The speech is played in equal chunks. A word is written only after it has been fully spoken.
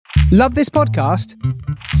Love this podcast?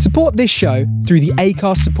 Support this show through the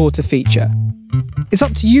Acast supporter feature. It's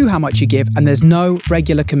up to you how much you give, and there's no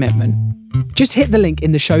regular commitment. Just hit the link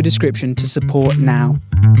in the show description to support now.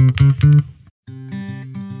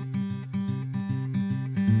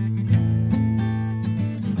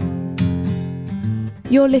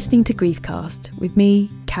 You're listening to Griefcast with me,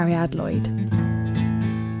 Cariad Lloyd.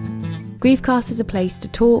 Griefcast is a place to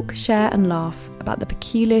talk, share and laugh about the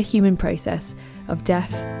peculiar human process of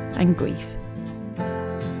death and grief.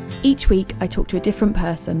 Each week I talk to a different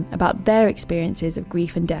person about their experiences of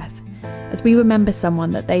grief and death as we remember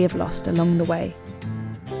someone that they have lost along the way,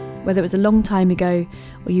 whether it was a long time ago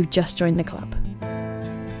or you've just joined the club.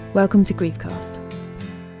 Welcome to Griefcast.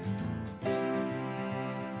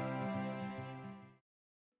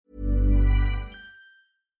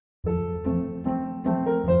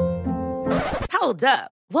 Hold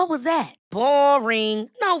up. What was that? Boring.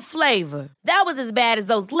 No flavor. That was as bad as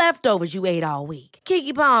those leftovers you ate all week.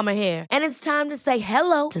 Keke Palmer here, and it's time to say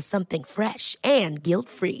hello to something fresh and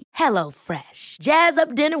guilt-free. HelloFresh. Jazz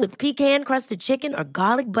up dinner with pecan-crusted chicken or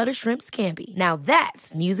garlic butter shrimp scampi. Now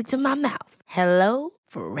that's music to my mouth.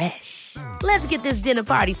 HelloFresh. Let's get this dinner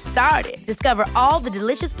party started. Discover all the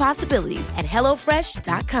delicious possibilities at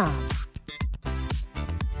HelloFresh.com.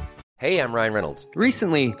 Hey, I'm Ryan Reynolds.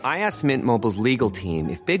 Recently, I asked Mint Mobile's legal team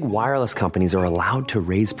if big wireless companies are allowed to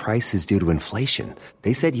raise prices due to inflation.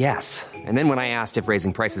 They said yes. And then when I asked if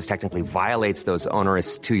raising prices technically violates those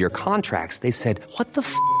onerous two-year contracts, they said, "What the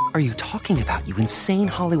f*** are you talking about, you insane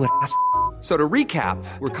Hollywood ass?" So to recap,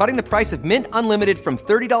 we're cutting the price of Mint Unlimited from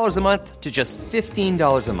 $30 a month to just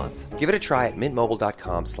 $15 a month. Give it a try at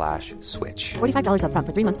mintmobile.com/switch. $45 up front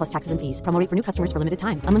for 3 months plus taxes and fees. Promo rate for new customers for limited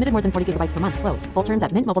time. Unlimited more than 40 gigabytes per month. Slows full terms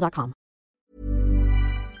at mintmobile.com.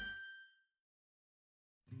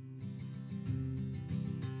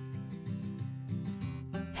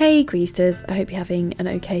 Hey Greasters, I hope you're having an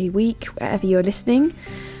okay week wherever you're listening.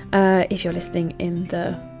 If you're listening in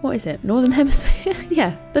the, Northern Hemisphere?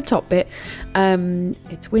 Yeah, the top bit.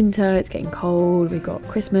 It's winter, it's getting cold, we've got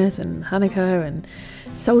Christmas and Hanukkah and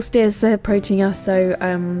solstice approaching us, so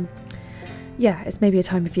it's maybe a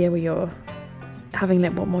time of year where you're having a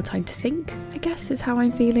little more time to think, I guess is how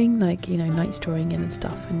I'm feeling, nights drawing in and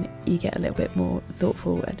stuff, and you get a little bit more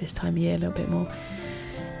thoughtful at this time of year, a little bit more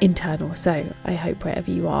internal. So I hope wherever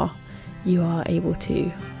you are able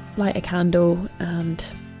to light a candle and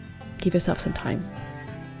give yourself some time.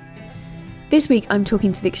 This week I'm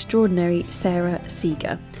talking to the extraordinary Sarah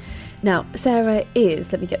Seeger. Now, Sarah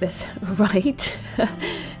is, let me get this right,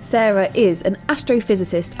 Sarah is an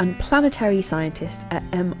astrophysicist and planetary scientist at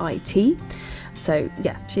MIT. So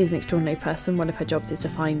yeah, she is an extraordinary person. One of her jobs is to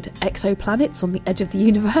find exoplanets on the edge of the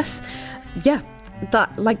universe. Yeah,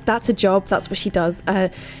 that's a job. That's what she does.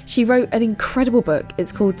 She wrote an incredible book.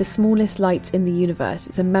 It's called The Smallest Light in the Universe.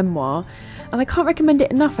 It's a memoir, and I can't recommend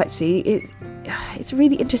it enough, actually. It's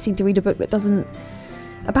really interesting to read a book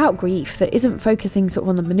about grief, that isn't focusing sort of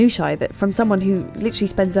on the minutiae, that from someone who literally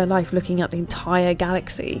spends their life looking at the entire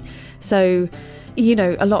galaxy. So,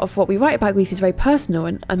 a lot of what we write about grief is very personal,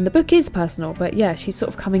 and the book is personal, but yeah, she's sort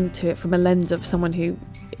of coming to it from a lens of someone who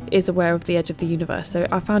is aware of the edge of the universe. So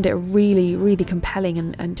I found it really, really compelling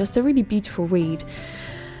and just a really beautiful read.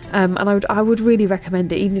 And I would really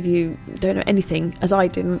recommend it, even if you don't know anything, as I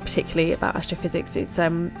didn't particularly, about astrophysics. It's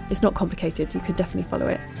not complicated. You can definitely follow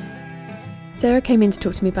it. Sarah came in to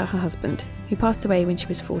talk to me about her husband, who passed away when she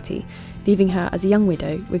was 40, leaving her as a young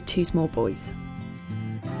widow with 2 small boys.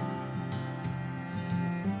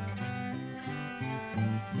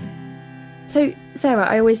 So, Sarah,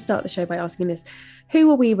 I always start the show by asking this.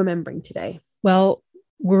 Who are we remembering today? Well,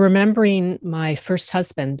 we're remembering my first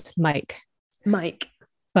husband, Mike.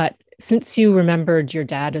 But since you remembered your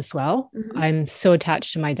dad as well, I'm so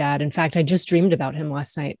attached to my dad. In fact, I just dreamed about him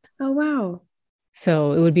last night. Oh, wow.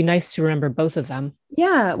 So it would be nice to remember both of them.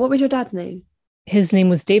 Yeah. What was your dad's name? His name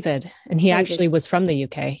was David, and he actually was from the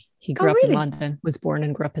UK. He grew up in London, was born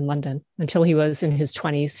and grew up in London until he was in his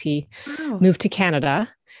 20s. He moved to Canada.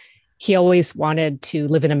 He always wanted to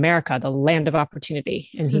live in America, the land of opportunity.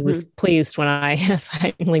 And he was pleased when I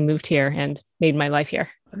finally moved here and made my life here.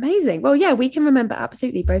 Amazing. Well, yeah, we can remember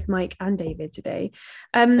absolutely both Mike and David today.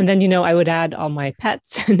 And then, I would add all my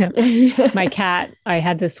pets. My cat, I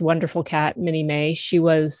had this wonderful cat, Minnie May.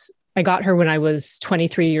 I got her when I was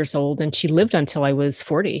 23 years old, and she lived until I was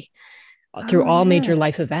 40 through all major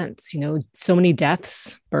life events, so many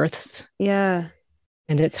deaths, births. Yeah.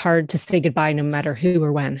 And it's hard to say goodbye no matter who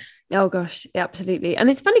or when. Oh, gosh, absolutely. And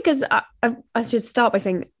it's funny because I should start by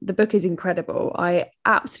saying the book is incredible. I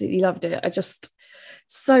absolutely loved it. I just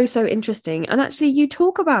so interesting. And actually, you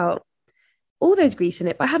talk about all those griefs in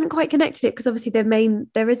it, but I hadn't quite connected it because obviously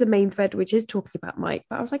there is a main thread which is talking about Mike.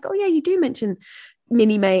 But I was like, oh yeah, you do mention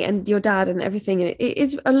Minnie May and your dad and everything. And it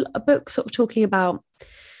is a book sort of talking about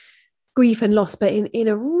grief and loss, but in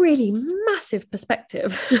a really massive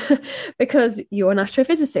perspective, because you're an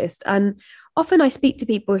astrophysicist. And often I speak to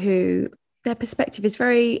people who their perspective is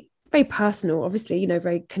very, very personal, obviously, you know,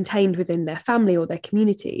 very contained within their family or their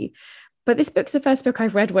community. But this book's the first book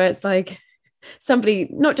I've read where it's like somebody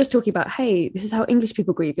not just talking about, hey, this is how English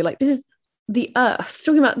people grieve. You're like, this is the earth,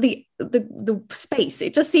 talking about the space.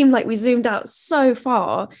 It just seemed like we zoomed out so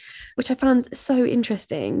far, which I found so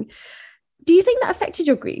interesting. Do you think that affected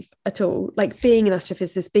your grief at all? Like being an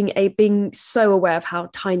astrophysicist, being so aware of how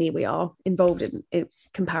tiny we are involved in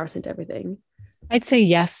comparison to everything? I'd say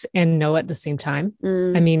yes and no at the same time.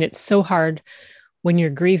 I mean, it's so hard when you're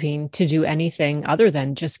grieving to do anything other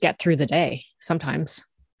than just get through the day sometimes.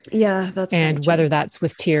 Yeah, that's and whether that's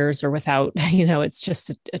with tears or without, you know, it's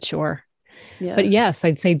just a chore. Yeah. But yes,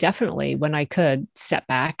 I'd say definitely when I could step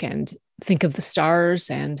back and think of the stars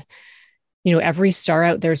and, you know, every star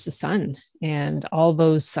out there's the sun, and all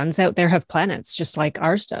those suns out there have planets just like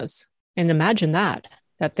ours does. And imagine that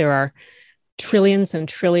there are trillions and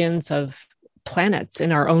trillions of planets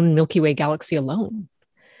in our own Milky Way galaxy alone.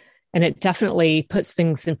 And it definitely puts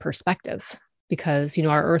things in perspective because, you know,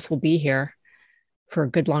 our Earth will be here for a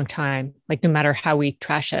good long time, like no matter how we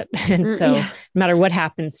trash it. And so no matter what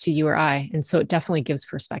happens to you or I. And so it definitely gives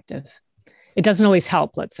perspective. It doesn't always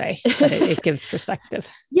help, let's say, but it gives perspective.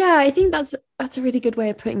 Yeah, I think that's a really good way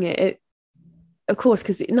of putting it. Of course,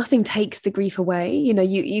 because nothing takes the grief away. You know,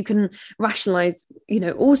 you can rationalize, you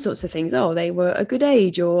know, all sorts of things. Oh, they were a good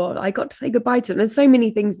age, or I got to say goodbye to them. There's so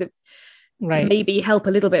many things that maybe help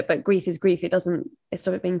a little bit, but grief is grief. It doesn't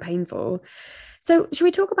stop it being painful. So should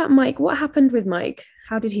we talk about Mike? What happened with Mike?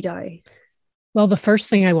 How did he die? Well, the first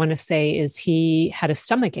thing I want to say is he had a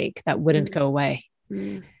stomach ache that wouldn't go away.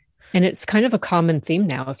 And it's kind of a common theme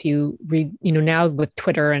now. If you read, you know, now with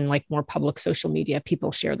Twitter and like more public social media,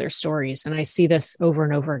 people share their stories. And I see this over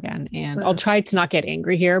and over again. And I'll try to not get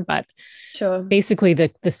angry here, but basically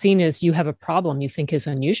the scene is you have a problem you think is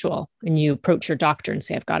unusual and you approach your doctor and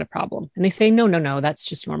say, I've got a problem. And they say, no, that's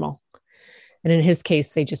just normal. And in his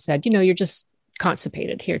case, they just said, you know, you're just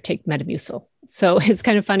constipated. Here, take Metamucil. So it's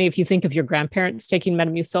kind of funny if you think of your grandparents taking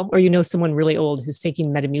Metamucil, or you know someone really old who's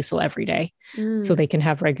taking Metamucil every day so they can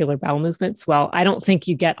have regular bowel movements. Well, I don't think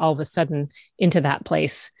you get all of a sudden into that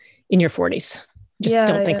place in your 40s. Just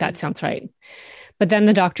don't think that sounds right. But then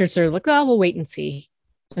the doctors are like, oh, we'll wait and see.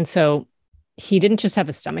 And so he didn't just have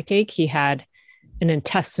a stomach ache, he had an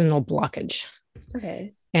intestinal blockage.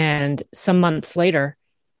 Okay. And some months later,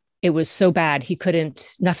 it was so bad,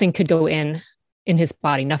 nothing could go in his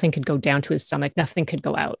body. Nothing could go down to his stomach. Nothing could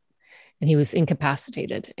go out. And he was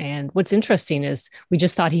incapacitated. And what's interesting is we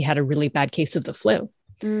just thought he had a really bad case of the flu,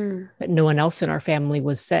 but no one else in our family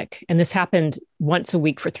was sick. And this happened once a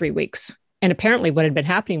week for 3 weeks. And apparently what had been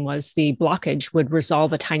happening was the blockage would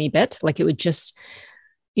resolve a tiny bit. Like it would just,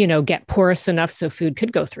 you know, get porous enough so food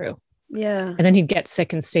could go through. Yeah. And then he'd get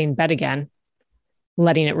sick and stay in bed again,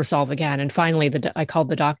 letting it resolve again. And finally, I called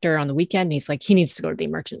the doctor on the weekend and he's like, he needs to go to the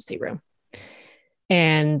emergency room.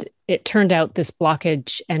 And it turned out this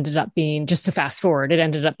blockage ended up being, just to fast forward, it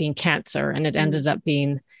ended up being cancer, and it ended up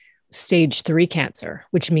being stage 3 cancer,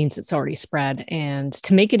 which means it's already spread. And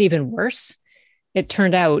to make it even worse, it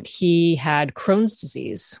turned out he had Crohn's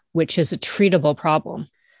disease, which is a treatable problem.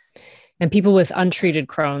 And people with untreated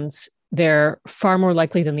Crohn's, they're far more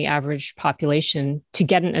likely than the average population to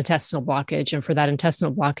get an intestinal blockage and for that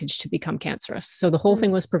intestinal blockage to become cancerous. So the whole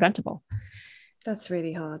thing was preventable. That's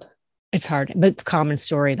really hard. It's hard, but it's a common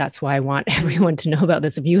story. That's why I want everyone to know about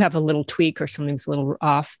this. If you have a little tweak or something's a little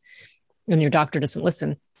off and your doctor doesn't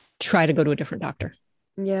listen, try to go to a different doctor.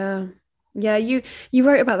 Yeah. Yeah. You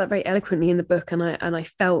wrote about that very eloquently in the book, and I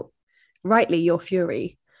felt rightly your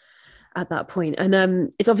fury at that point.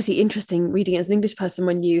 And it's obviously interesting reading it as an English person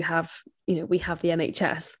when you have, you know, we have the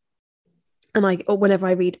NHS, and whenever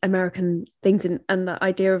I read American things and that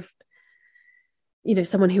idea of, you know,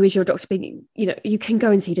 someone who is your doctor being, you know, you can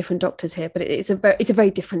go and see different doctors here, but it's a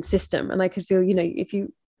very different system. And I could feel, you know,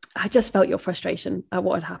 I just felt your frustration at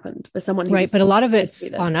what had happened with someone who but a lot of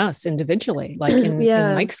it's on us individually. Like in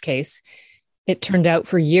Mike's case, it turned out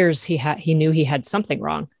for years he knew he had something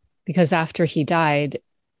wrong, because after he died,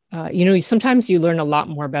 you know, sometimes you learn a lot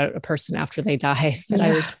more about a person after they die. But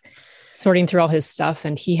I was sorting through all his stuff,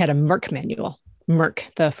 and he had a Merck manual.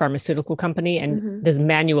 Merck, the pharmaceutical company, and this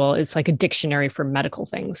manual is like a dictionary for medical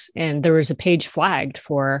things. And there was a page flagged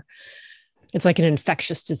for It's like an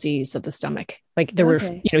infectious disease of the stomach. Like there were,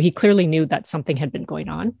 he clearly knew that something had been going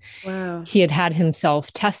on. Wow. He had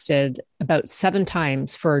himself tested about 7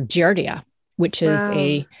 times for Giardia, which is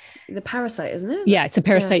the parasite, isn't it? Yeah, it's a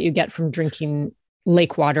parasite you get from drinking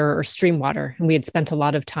lake water or stream water. And we had spent a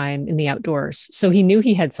lot of time in the outdoors. So he knew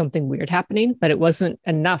he had something weird happening, but it wasn't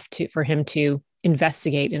enough for him to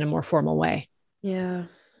investigate in a more formal way. Yeah.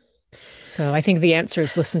 So I think the answer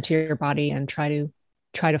is listen to your body and try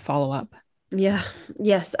to follow up. Yeah.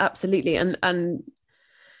 Yes, absolutely. And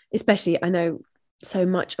especially, I know so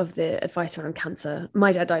much of the advice around cancer.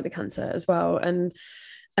 My dad died of cancer as well, and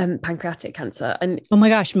pancreatic cancer. And oh my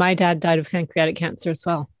gosh, my dad died of pancreatic cancer as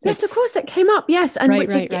well. Yes, of course, that came up. Yes, and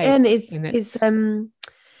which again is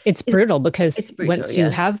it's brutal because once you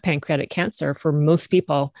have pancreatic cancer, for most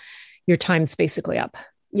people, your time's basically up.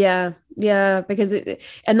 Yeah, because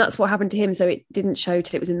and that's what happened to him. So it didn't show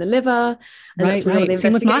till it was in the liver. And right.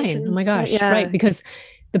 Same with mine. Oh my gosh. Yeah. Right. Because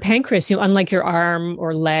the pancreas, unlike your arm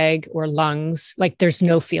or leg or lungs, like there's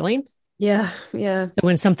no feeling. Yeah. So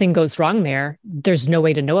when something goes wrong there's no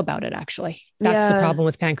way to know about it, actually. That's the problem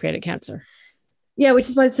with pancreatic cancer. Yeah, which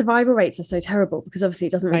is why the survival rates are so terrible, because obviously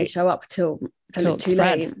it doesn't really show up till it's too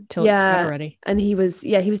late. Till it's spread already. And he was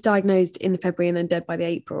diagnosed in February and then dead by the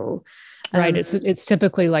April. Right. It's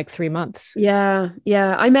typically like 3 months. Yeah.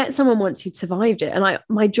 I met someone once who'd survived it, and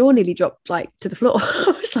my jaw nearly dropped like to the floor.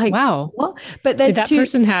 I was like, wow, what? But did that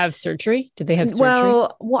person have surgery? Did they have surgery?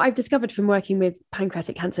 Well, what I've discovered from working with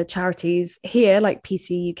pancreatic cancer charities here, like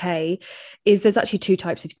PC UK, is there's actually 2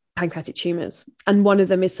 types of pancreatic tumors, and one of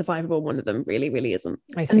them is survivable, one of them really, really isn't.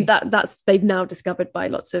 I see. And that's they've now discovered by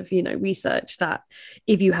lots of research that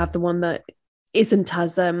if you have the one that isn't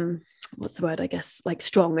as what's the word, I guess, like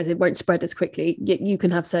strong, as it won't spread as quickly, you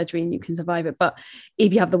can have surgery and you can survive it. But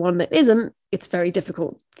if you have the one that isn't, it's very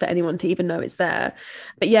difficult for anyone to even know it's there.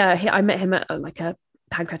 But yeah, I met him at like a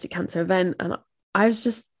pancreatic cancer event, and I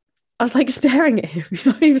was like staring at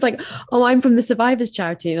him. He was like, "Oh, I'm from the survivors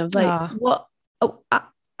charity," and I was like, "What? Oh,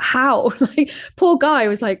 how?" Like, poor guy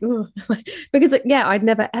was like, because I'd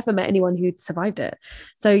never ever met anyone who'd survived it.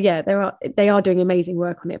 So yeah, they are doing amazing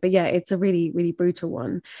work on it. But yeah, it's a really, really brutal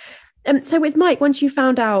one. So with Mike, once you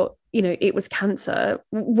found out, it was cancer,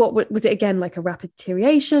 what was it again, like a rapid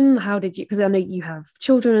deterioration? How did you, because I know you have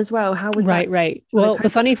children as well. How was that? Right. Well, the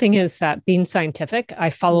funny thing is that being scientific, I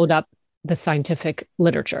followed up the scientific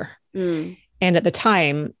literature. And at the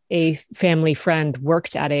time, a family friend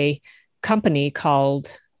worked at a company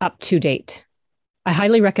called Up to Date. I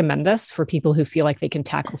highly recommend this for people who feel like they can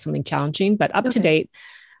tackle something challenging, but Up to Date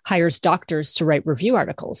hires doctors to write review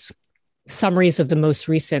articles, summaries of the most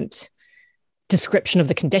recent description of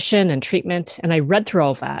the condition and treatment. And I read through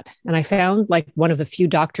all of that, and I found like one of the few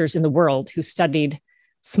doctors in the world who studied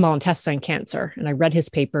small intestine cancer. And I read his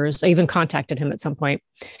papers. I even contacted him at some point.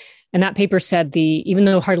 And that paper said even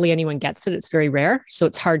though hardly anyone gets it, it's very rare. So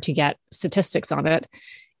it's hard to get statistics on it.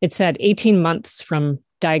 It said 18 months from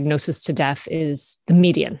diagnosis to death is the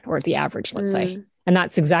median, or the average, let's say. And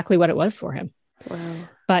that's exactly what it was for him. Wow.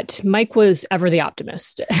 But Mike was ever the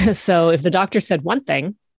optimist. So if the doctor said one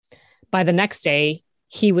thing, by the next day,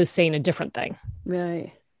 he was saying a different thing.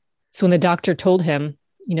 Right. So when the doctor told him,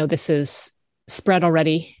 this is spread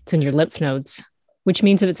already, it's in your lymph nodes, which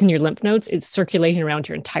means if it's in your lymph nodes, it's circulating around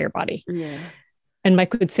your entire body. Yeah. And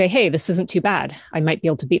Mike would say, hey, this isn't too bad. I might be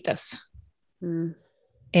able to beat this.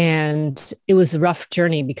 And it was a rough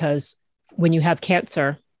journey, because when you have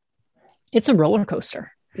cancer, it's a roller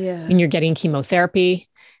coaster. Yeah. And you're getting chemotherapy,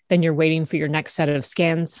 then you're waiting for your next set of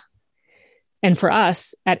scans. And for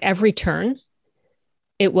us, at every turn,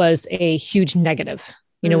 it was a huge negative.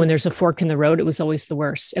 When there's a fork in the road, it was always the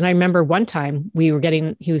worst. And I remember one time he was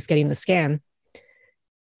getting the scan,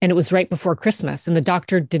 and it was right before Christmas, and the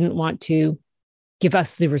doctor didn't want to give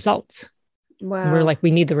us the results. Wow. And we're like,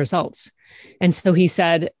 we need the results. And so he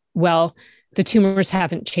said, well, the tumors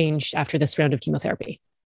haven't changed after this round of chemotherapy.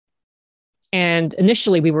 And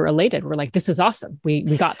initially we were elated. We're like, this is awesome. We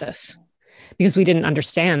got this. Because we didn't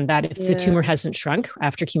understand that if the tumor hasn't shrunk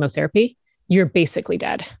after chemotherapy, you're basically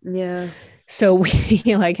dead. Yeah. So we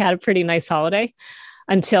had a pretty nice holiday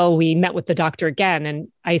until we met with the doctor again. And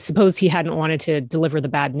I suppose he hadn't wanted to deliver the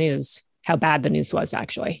bad news, how bad the news was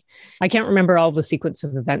actually. I can't remember all the sequence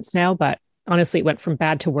of events now, but honestly, it went from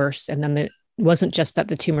bad to worse. And then it wasn't just that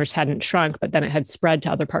the tumors hadn't shrunk, but then it had spread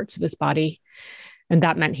to other parts of his body. And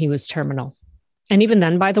that meant he was terminal. And even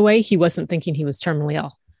then, by the way, he wasn't thinking he was terminally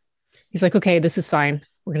ill. He's like, okay, this is fine.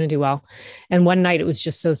 We're going to do well. And one night it was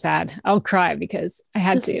just so sad. I'll cry because I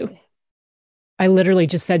had to. I literally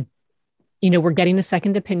just said, we're getting a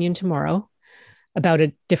second opinion tomorrow about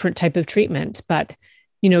a different type of treatment, but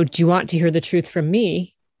do you want to hear the truth from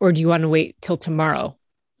me, or do you want to wait till tomorrow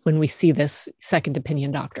when we see this second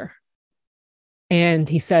opinion doctor? And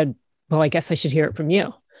he said, well, I guess I should hear it from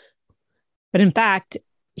you. But in fact,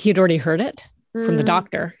 he had already heard it from the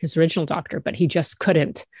doctor, his original doctor, but he just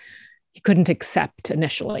couldn't accept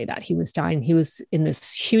initially that he was dying. He was in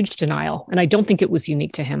this huge denial. And I don't think it was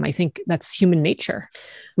unique to him. I think that's human nature.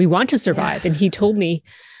 We want to survive. Yeah. And he told me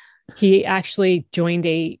he actually joined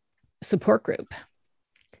a support group.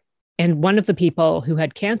 And one of the people who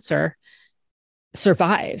had cancer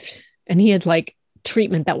survived. And he had like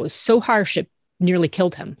treatment that was so harsh, it nearly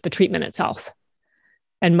killed him, the treatment itself.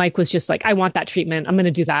 And Mike was just like, I want that treatment. I'm going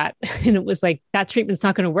to do that. And it was like, that treatment's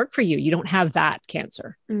not going to work for you. You don't have that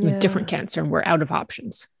cancer. You have different cancer, and we're out of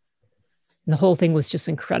options. And the whole thing was just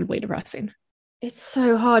incredibly depressing. It's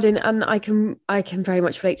so hard. And I can very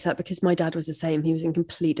much relate to that, because my dad was the same. He was in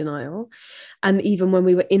complete denial. And even when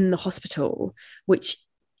we were in the hospital, which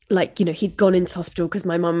he'd gone into hospital because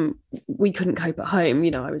my mum, we couldn't cope at home. Me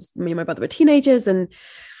and my brother were teenagers, and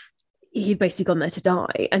he'd basically gone there to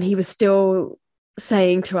die. And he was still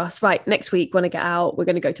saying to us, right, next week when I get out, we're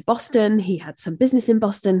going to go to Boston. He had some business in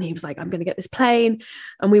Boston. He was like, I'm going to get this plane.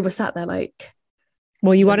 And we were sat there like,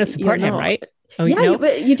 well, you want to support him, right? Oh, yeah,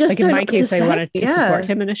 but you just like in my case, I wanted to support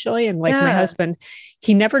him initially. And like my husband,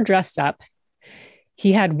 he never dressed up.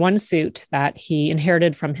 He had one suit that he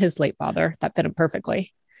inherited from his late father that fit him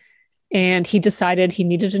perfectly. And he decided he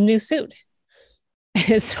needed a new suit.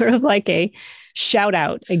 It's sort of like a shout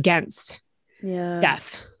out against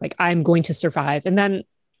death. Like, I'm going to survive. And then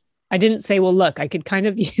I didn't say, well, look, I could kind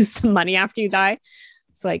of use the money after you die.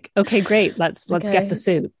 It's like, okay, great. Let's get the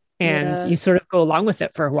suit. And you sort of go along with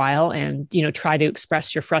it for a while and, try to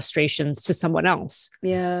express your frustrations to someone else.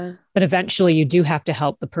 Yeah. But eventually you do have to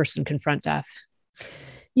help the person confront death.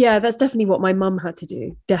 Yeah, that's definitely what my mum had to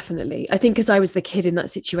do. Definitely. I think because I was the kid in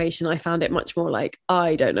that situation, I found it much more like,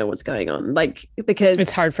 I don't know what's going on. Like, because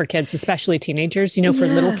it's hard for kids, especially teenagers, for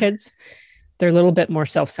little kids, they're a little bit more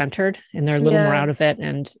self-centered and they're a little more out of it,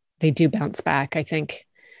 and they do bounce back. I think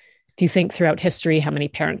if you think throughout history, how many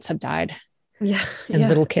parents have died and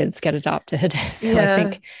little kids get adopted. So I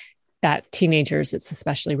think that teenagers, it's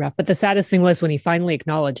especially rough. But the saddest thing was when he finally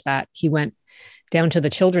acknowledged that, he went down to the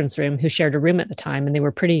children's room, who shared a room at the time, and they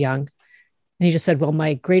were pretty young. And he just said, well,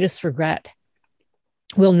 my greatest regret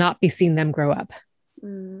will not be seeing them grow up.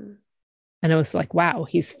 And I was like, wow,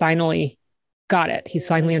 he's finally got it. He's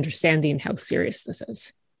finally understanding how serious this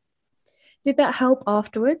is. Did that help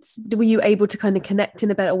afterwards? Were you able to kind of connect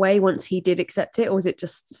in a better way once he did accept it, or was it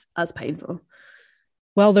just as painful?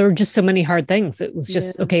 Well, there were just so many hard things. It was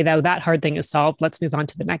just, okay, now that hard thing is solved. Let's move on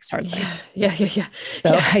to the next hard thing. Yeah.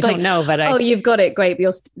 So I don't know, but you've got it. Great.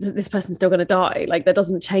 But this person's still going to die. Like, that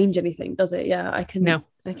doesn't change anything, does it? Yeah, I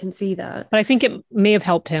can see that. But I think it may have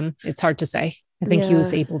helped him. It's hard to say. I think he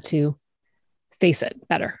was able to face it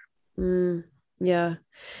better. Yeah.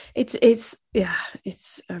 It's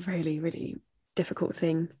a really, really difficult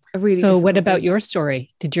thing. So what about your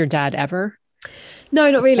story? Did your dad ever? No,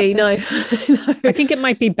 not really. No. I think it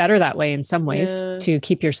might be better that way in some ways, to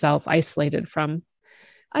keep yourself isolated from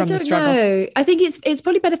the struggle. Know. I think it's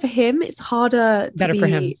probably better for him. It's harder for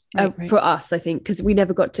him. Right. For us, I think, because we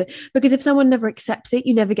never got to, because if someone never accepts it,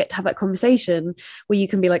 you never get to have that conversation where you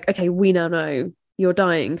can be like, okay, we now know you're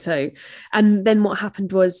dying. So, and then what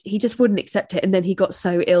happened was he just wouldn't accept it. And then he got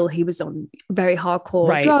so ill, he was on very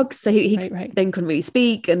hardcore drugs. So he then couldn't really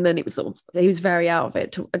speak. And then it was he was very out of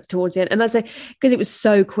it towards the end. And because it was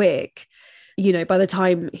so quick, by the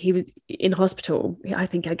time he was in hospital, I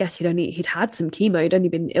guess he'd had some chemo. He'd only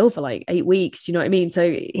been ill for like 8 weeks. Do you know what I mean? So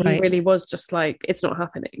he really was just like, it's not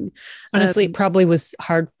happening. Honestly, it probably was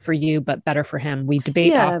hard for you, but better for him. We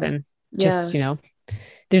debate often, just,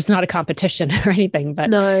 there's not a competition or anything, but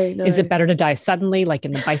no. Is it better to die suddenly, like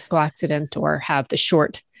in the bicycle accident, or have the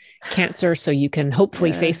short cancer so you can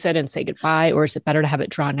hopefully face it and say goodbye? Or is it better to have it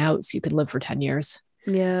drawn out so you can live for 10 years?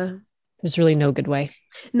 Yeah. There's really no good way.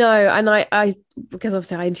 No. And I because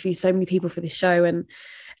obviously I interview so many people for this show, and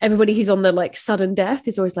everybody who's on the like sudden death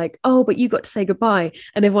is always like, oh, but you got to say goodbye.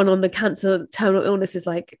 And everyone on the cancer terminal illness is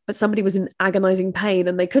like, but somebody was in agonizing pain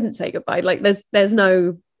and they couldn't say goodbye. Like there's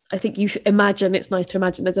no, I think you imagine, it's nice to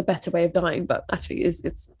imagine there's a better way of dying, but actually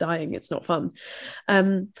it's dying. It's not fun.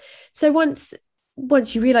 So once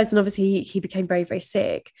you realized, and obviously he became very, very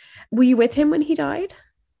sick, were you with him when he died?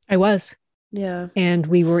 I was. Yeah. And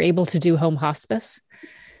we were able to do home hospice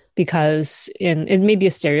because it may be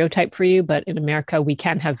a stereotype for you, but in America, we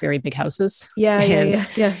can have very big houses. Yeah.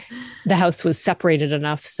 The house was separated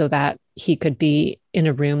enough so that he could be in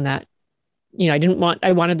a room that,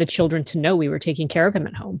 I wanted the children to know we were taking care of him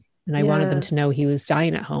at home. And I wanted them to know he was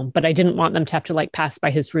dying at home, but I didn't want them to have to like pass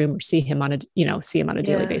by his room or see him on a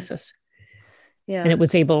daily basis. Yeah. And it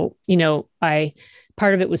was able,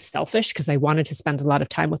 part of it was selfish because I wanted to spend a lot of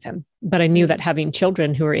time with him, but I knew that having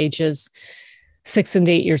children who are ages 6 and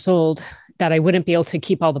 8 years old, that I wouldn't be able to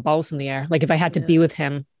keep all the balls in the air. Like if I had to be with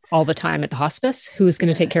him all the time at the hospice, who was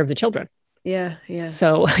going to take care of the children? Yeah. Yeah.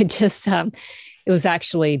 So I just, it was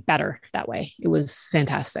actually better that way. It was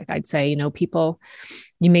fantastic. I'd say, people,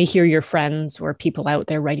 you may hear your friends or people out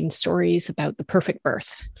there writing stories about the perfect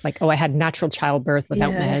birth. Like, oh, I had natural childbirth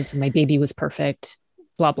without meds and my baby was perfect,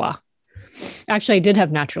 blah, blah. Actually, I did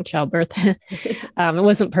have natural childbirth. It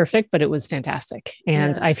wasn't perfect, but it was fantastic.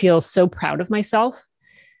 And I feel so proud of myself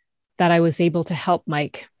that I was able to help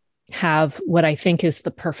Mike have what I think is the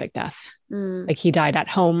perfect death. Like he died at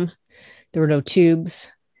home. There were no tubes.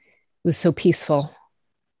 It was so peaceful.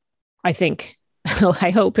 I think, I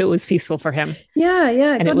hope it was peaceful for him. Yeah.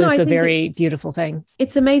 Yeah. And it was a very beautiful thing.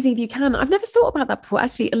 It's amazing if you can. I've never thought about that before.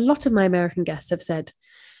 Actually, a lot of my American guests have said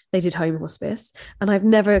they did home hospice. And I've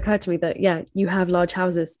never occurred to me that, you have large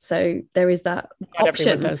houses. So there is that Not option.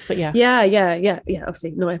 everyone does, but yeah. Yeah.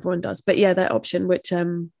 Obviously not everyone does, but that option, which,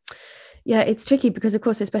 it's tricky because of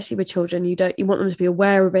course, especially with children, you want them to be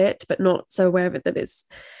aware of it, but not so aware of it that it's,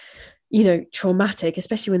 traumatic,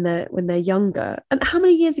 especially when they're younger. And how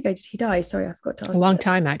many years ago did he die? Sorry, I forgot to ask. A long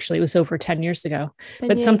time, actually. It was over 10 years ago.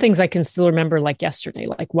 But some things I can still remember like yesterday.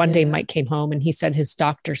 Like one day Mike came home and he said his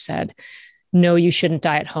doctor said, no, you shouldn't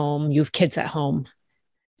die at home. You have kids at home.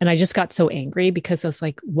 And I just got so angry because I was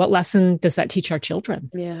like, what lesson does that teach our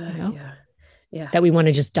children? Yeah. That we want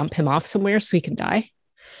to just dump him off somewhere so he can die.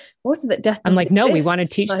 Also that death. I'm like, no, we want to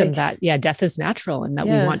teach them that, death is natural and that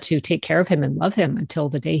we want to take care of him and love him until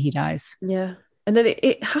the day he dies. Yeah. And then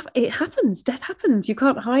it happens. Death happens. You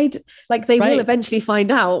can't hide. Like they will eventually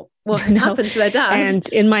find out what has happened to their dad. And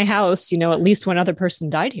in my house, at least one other person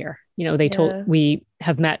died here. They told, we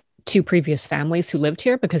have met 2 previous families who lived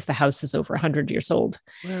here because the house is over 100 years old.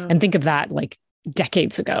 Wow. And think of that, like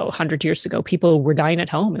decades ago, 100 years ago, people were dying at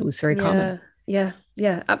home. It was very common.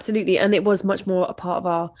 Yeah, absolutely. And it was much more a part of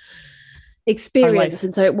our experience.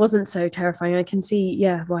 And so it wasn't so terrifying. I can see,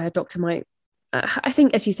 why a doctor might, I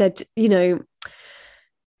think, as you said,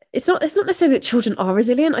 it's not necessarily that children are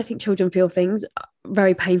resilient. I think children feel things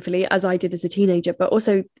very painfully, as I did as a teenager, but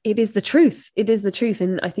also it is the truth. It is the truth.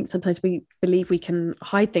 And I think sometimes we believe we can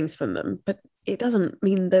hide things from them, but it doesn't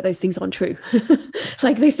mean that those things aren't true.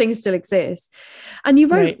 Like those things still exist. And you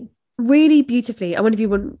wrote really beautifully. I wonder if you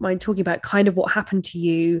wouldn't mind talking about kind of what happened to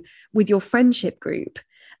you with your friendship group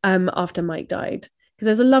after Mike died. Because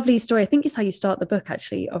there's a lovely story. I think it's how you start the book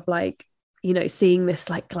actually, of like, seeing this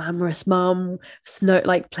like glamorous mom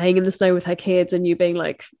like playing in the snow with her kids and you being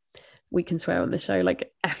like, we can swear on the show,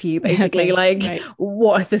 like F you basically,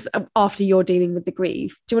 what is this after you're dealing with the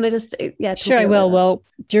grief? Do you want to just, Sure, I will. Well,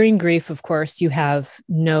 during grief, of course, you have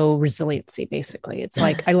no resiliency, basically. It's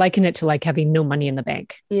like, I liken it to like having no money in the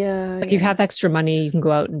bank. Yeah. But you have extra money. You can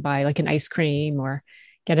go out and buy like an ice cream or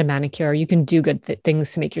get a manicure. You can do good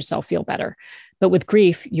things to make yourself feel better. But with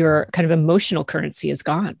grief, your kind of emotional currency is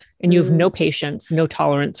gone and you have no patience, no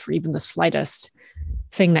tolerance for even the slightest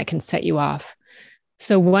thing that can set you off.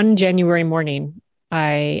 So one January morning,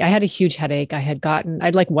 I had a huge headache.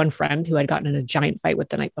 I'd like one friend who I'd gotten in a giant fight with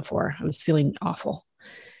the night before. I was feeling awful.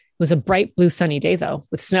 It was a bright blue sunny day though,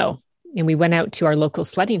 with snow. And we went out to our local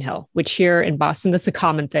sledding hill, which here in Boston, that's a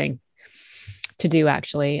common thing to do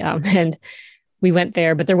actually. And we went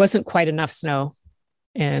there, but there wasn't quite enough snow.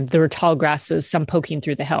 And there were tall grasses, some poking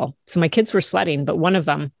through the hill. So my kids were sledding, but one of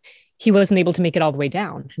them, he wasn't able to make it all the way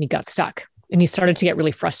down and he got stuck and he started to get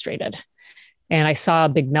really frustrated. And I saw a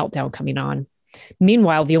big meltdown coming on.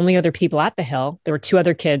 Meanwhile, the only other people at the hill, there were 2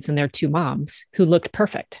 other kids and their 2 moms who looked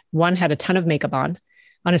perfect. One had a ton of makeup on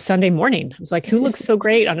a Sunday morning. I was like, who looks so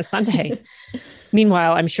great on a Sunday?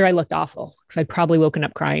 Meanwhile, I'm sure I looked awful because I'd probably woken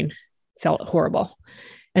up crying, felt horrible.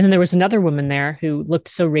 And then there was another woman there who looked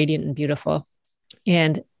so radiant and beautiful.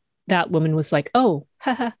 And that woman was like, oh,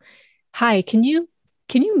 hi, can you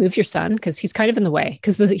move your son? Because he's kind of in the way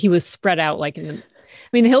because he was spread out like the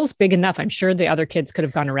hill's big enough. I'm sure the other kids could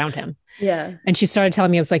have gone around him. Yeah. And she started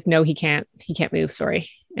telling me, I was like, no, he can't move. Sorry.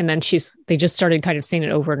 And then they just started kind of saying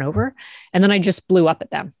it over and over. And then I just blew up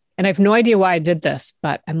at them. And I have no idea why I did this,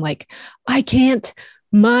 but I'm like, I can't,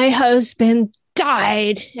 my husband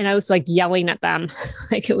died. And I was like yelling at them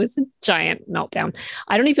like it was a giant meltdown.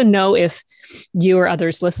 I don't even know if you or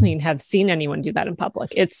others listening have seen anyone do that in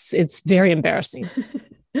public. It's very embarrassing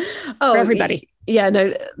for everybody. Yeah,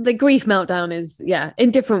 no, the grief meltdown is,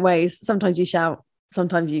 in different ways. Sometimes you shout,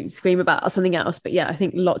 sometimes you scream about something else. But yeah, I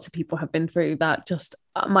think lots of people have been through that. Just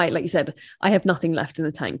like you said, I have nothing left in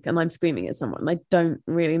the tank and I'm screaming at someone. I don't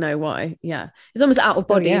really know why. Yeah. It's almost out of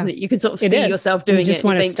body, isn't it? You can sort of see yourself doing it. You just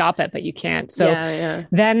want to stop it, but you can't. So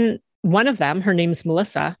then one of them, her name's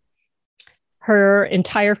Melissa, her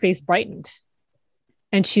entire face brightened.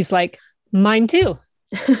 And she's like, mine too.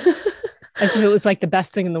 As if it was like the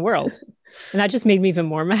best thing in the world. And that just made me even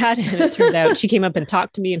more mad. And it turned out she came up and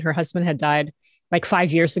talked to me, and her husband had died like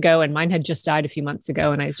 5 years ago, and mine had just died a few months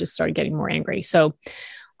ago. And I just started getting more angry. So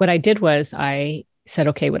what I did was I said,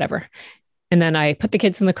 okay, whatever. And then I put the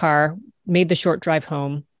kids in the car, made the short drive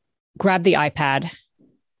home, grabbed the iPad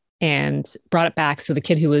and brought it back so the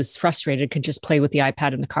kid who was frustrated could just play with the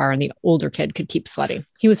iPad in the car, and the older kid could keep sledding.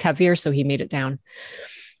 He was heavier, so he made it down.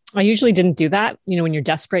 I usually didn't do that. You know, when you're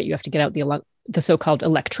desperate, you have to get out the so-called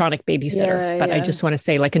electronic babysitter. But I just want to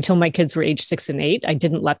say, like, until my kids were age 6 and 8, I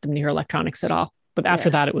didn't let them near electronics at all. But after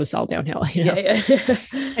that, it was all downhill. You know?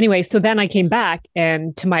 Anyway, so then I came back,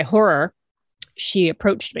 and to my horror, she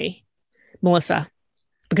approached me, Melissa,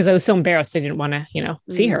 because I was so embarrassed. I didn't want to,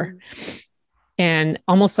 see her. And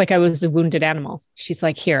almost like I was a wounded animal. She's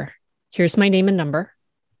like, here's my name and number.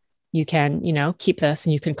 You can, keep this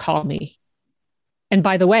and you can call me. And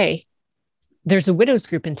by the way, there's a widows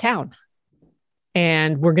group in town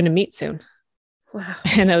and we're going to meet soon. Wow.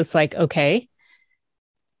 And I was like, okay.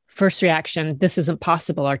 First reaction, this isn't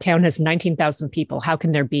possible. Our town has 19,000 people. How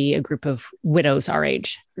can there be a group of widows our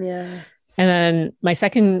age? Yeah. And then my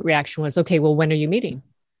second reaction was, okay, well, when are you meeting?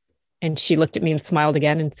 And she looked at me and smiled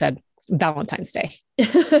again and said, Valentine's Day.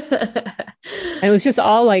 And it was just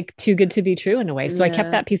all like too good to be true in a way. So I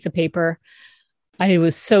kept that piece of paper. I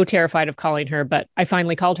was so terrified of calling her, but I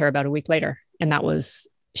finally called her about a week later. And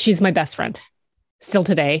she's my best friend still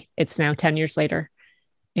today. It's now 10 years later.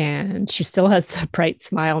 And she still has the bright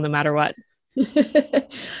smile no matter what.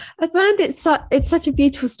 I find it's such a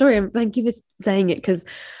beautiful story. And thank you for saying it, because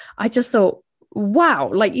I just thought, wow,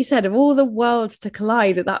 like you said, of all the worlds to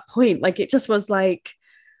collide at that point, like it just was like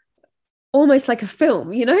almost like a film,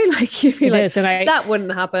 like you'd be like, that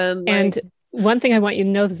wouldn't happen. And one thing I want you to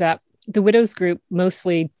know is that the widows group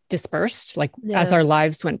mostly dispersed, as our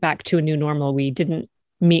lives went back to a new normal, we didn't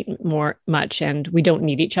meet much and we don't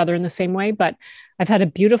need each other in the same way. But I've had a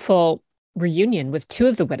beautiful reunion with 2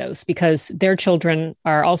 of the widows because their children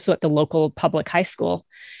are also at the local public high school.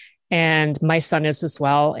 And my son is as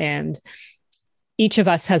well. And each of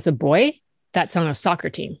us has a boy that's on a soccer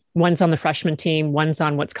team. One's on the freshman team, one's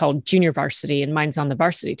on what's called junior varsity, and mine's on the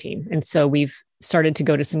varsity team. And so we've started to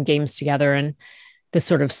go to some games together and this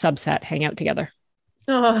sort of subset hang out together.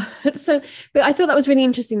 Oh, but I thought that was really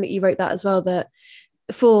interesting that you wrote that as well, that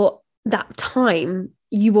for that time,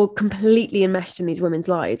 you were completely enmeshed in these women's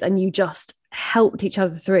lives and you just helped each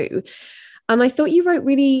other through. And I thought you wrote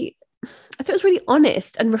I thought it was really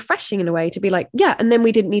honest and refreshing in a way to be like, yeah, and then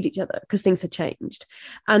we didn't need each other because things had changed.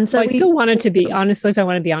 And so I still wanted to be, honestly, if I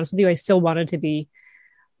want to be honest with you, I still wanted to be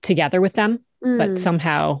together with them, but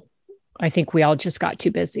somehow I think we all just got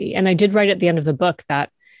too busy. And I did write at the end of the book that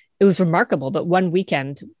it was remarkable, but one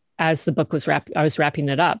weekend as the book was I was wrapping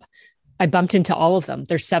it up, I bumped into all of them.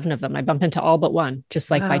 There's 7 of them. I bumped into all but one, just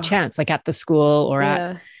like by chance, like at the school or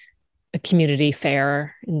at a community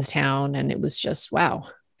fair in the town. And it was just, wow.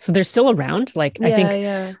 So they're still around. I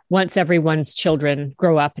think once everyone's children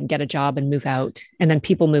grow up and get a job and move out, and then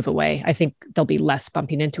people move away, I think there'll be less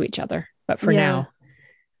bumping into each other. But for now,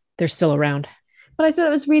 they're still around. But I thought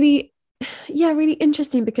it was really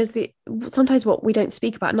interesting because sometimes what we don't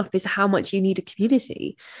speak about enough is how much you need a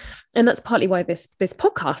community. And that's partly why this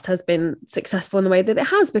podcast has been successful in the way that it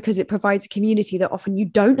has, because it provides a community that often you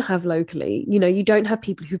don't have locally. You don't have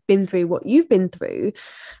people who've been through what you've been through.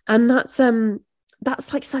 And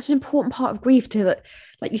that's like such an important part of grief, to,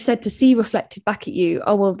 like you said, to see reflected back at you.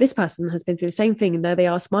 Oh, well, this person has been through the same thing and there they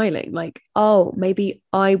are smiling. Like, oh, maybe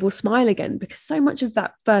I will smile again, because so much of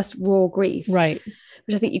that first raw grief, right,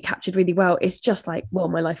 which I think you captured really well, is just like, well,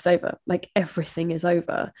 my life's over. Like everything is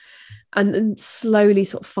over. And then slowly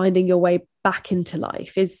sort of finding your way back into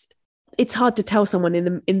life it's hard to tell someone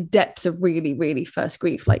in depths of really, really first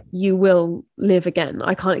grief, like you will live again.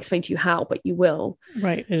 I can't explain to you how, but you will.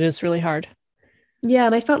 Right. It is really hard. Yeah.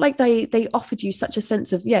 And I felt like they offered you such a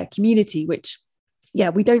sense of, community, which,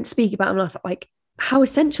 we don't speak about enough, like how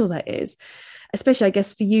essential that is, especially, I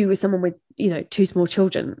guess, for you as someone with, 2 small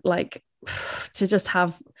children, like to just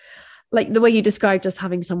have, like the way you described, just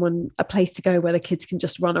having a place to go where the kids can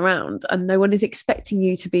just run around and no one is expecting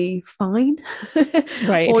you to be fine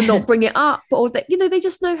right, or not bring it up, or that, they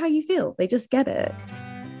just know how you feel. They just get it.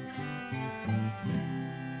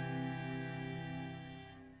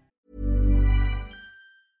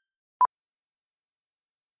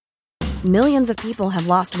 Millions of people have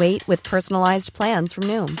lost weight with personalized plans from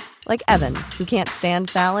Noom. Like Evan, who can't stand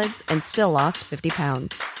salads and still lost 50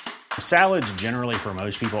 pounds. Salads generally for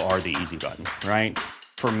most people are the easy button, right?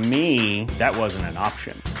 For me, that wasn't an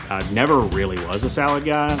option. I never really was a salad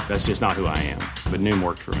guy. That's just not who I am. But Noom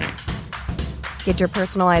worked for me. Get your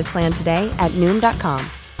personalized plan today at Noom.com.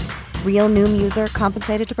 Real Noom user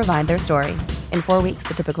compensated to provide their story. In 4 weeks,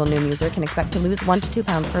 the typical Noom user can expect to lose 1 to 2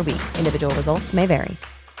 pounds per week. Individual results may vary.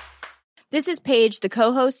 This is Paige, the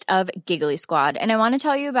co-host of Giggly Squad, and I want to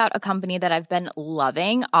tell you about a company that I've been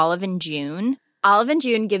loving, Olive & June. Olive &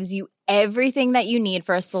 June gives you everything that you need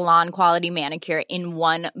for a salon-quality manicure in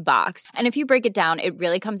one box. And if you break it down, it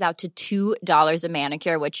really comes out to $2 a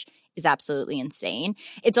manicure, which is absolutely insane.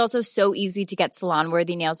 It's also so easy to get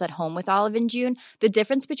salon-worthy nails at home with Olive & June. The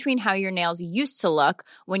difference between how your nails used to look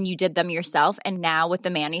when you did them yourself and now with the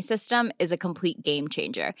Mani system is a complete game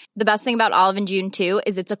changer. The best thing about Olive & June, too,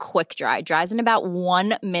 is it's a quick dry. Dries in about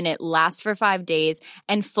 1 minute, lasts for 5 days,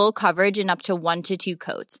 and full coverage in up to 1 to 2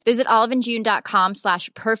 coats. Visit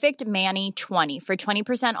oliveandjune.com/perfectmani20 for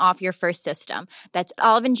 20% off your first system. That's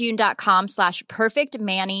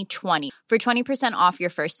oliveandjune.com/perfectmani20 for 20% off your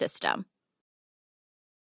first system.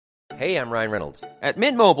 Hey, I'm Ryan Reynolds. At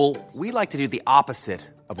Mint Mobile, we like to do the opposite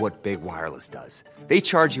of what Big Wireless does. They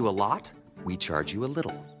charge you a lot, we charge you a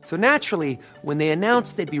little. So naturally, when they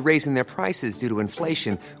announced they'd be raising their prices due to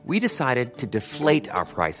inflation, we decided to deflate our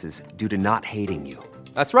prices due to not hating you.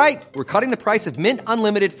 That's right. We're cutting the price of Mint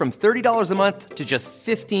Unlimited from $30 a month to just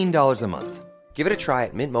 $15 a month. Give it a try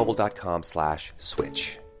at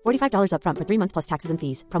mintmobile.com/switch. $45 up front for 3 months plus taxes and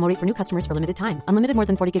fees. Promo rate for new customers for limited time. Unlimited more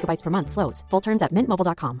than 40 gigabytes per month. Slows full terms at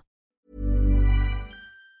mintmobile.com.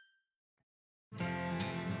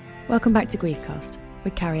 Welcome back to Griefcast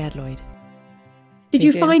with Carrie Lloyd. Did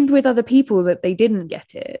you find with other people that they didn't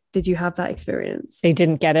get it? Did you have that experience? They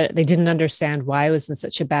didn't get it. They didn't understand why I was in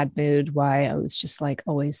such a bad mood, why I was just like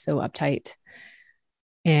always so uptight.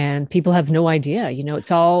 And people have no idea. You know, it's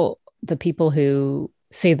all the people who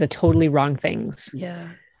say the totally wrong things.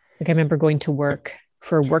 Yeah. Like I remember going to work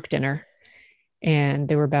for a work dinner and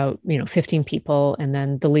there were about, 15 people. And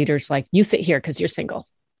then the leader's like, you sit here because you're single.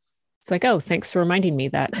 It's like, oh, thanks for reminding me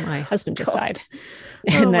that my husband just died.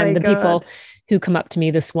 And then the people who come up to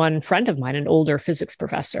me, this one friend of mine, an older physics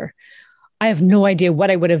professor, I have no idea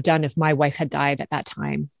what I would have done if my wife had died at that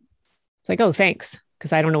time. It's like, oh, thanks.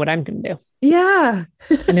 Because I don't know what I'm going to do. Yeah.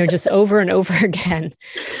 And they're just over and over again,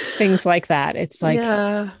 things like that. It's like,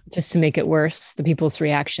 just to make it worse, the people's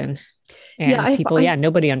reaction. And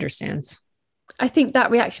nobody understands. I think that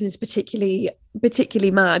reaction is particularly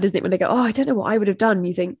mad, isn't it? When they go, oh, I don't know what I would have done.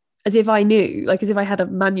 You think, as if I knew, like as if I had a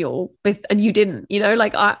manual and you didn't,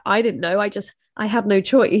 like I didn't know. I had no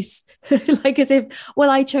choice. Like as if, well,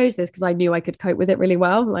 I chose this because I knew I could cope with it really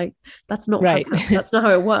well. Like that's not right. That's not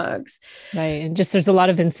how it works. Right. And just, there's a lot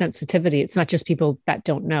of insensitivity. It's not just people that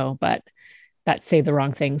don't know, but that say the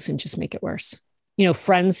wrong things and just make it worse.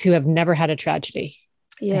 Friends who have never had a tragedy.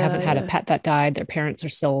 They haven't had a pet that died. Their parents are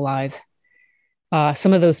still alive.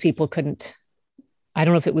 Some of those people couldn't, I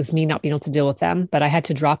don't know if it was me not being able to deal with them, but I had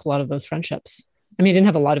to drop a lot of those friendships. I mean, I didn't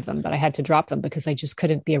have a lot of them, but I had to drop them because I just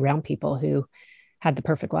couldn't be around people who had the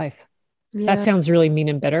perfect life. Yeah. That sounds really mean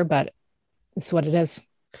and bitter, but it's what it is.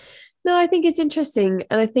 No, I think it's interesting.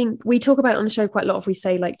 And I think we talk about it on the show quite a lot. If we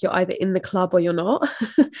say like, you're either in the club or you're not.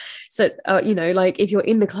 So, like if you're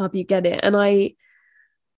in the club, you get it. And I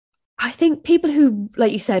think people who,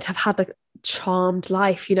 like you said, have had a charmed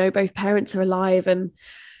life, both parents are alive and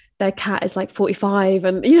their cat is like 45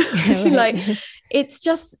 and like it's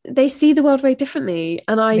just they see the world very differently.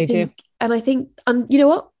 And I think you know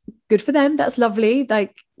what, good for them, that's lovely.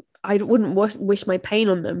 Like I wouldn't wish my pain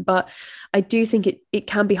on them, but I do think it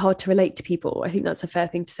can be hard to relate to people. I think that's a fair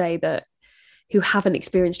thing to say, that who haven't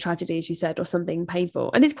experienced tragedy, as you said, or something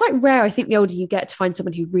painful. And it's quite rare, I think, the older you get, to find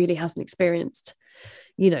someone who really hasn't experienced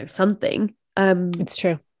something. It's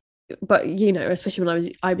true. But especially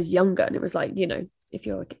when I was younger, and it was like, if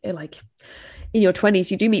you're like in your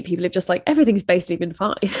 20s, you do meet people who just like everything's basically been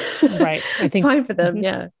fine. Right. I think fine for them.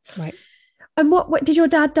 Yeah. Right. And what did your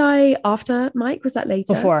dad die after, Mike? Was that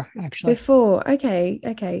later? Before, actually. Before. Okay.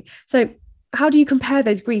 So how do you compare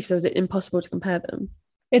those griefs, or is it impossible to compare them?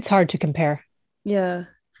 It's hard to compare. Yeah.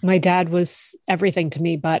 My dad was everything to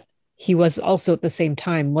me, but he was also at the same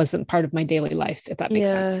time wasn't part of my daily life, if that makes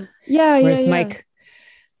sense. Yeah. Whereas Mike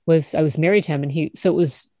I was married to him, and so it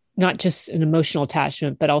was not just an emotional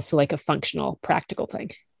attachment, but also like a functional, practical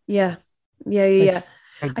thing. Yeah.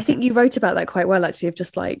 I think you wrote about that quite well, actually, of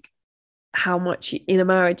just like how much in a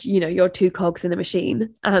marriage, you're two cogs in a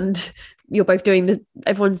machine, and you're both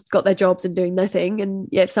everyone's got their jobs and doing their thing. And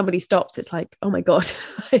yeah, if somebody stops, it's like, oh my God,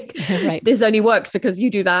 like, right. This only works because you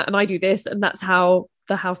do that and I do this. And that's how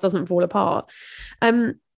the house doesn't fall apart.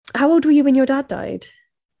 How old were you when your dad died?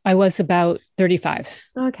 I was about 35.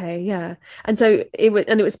 Okay. Yeah. And so it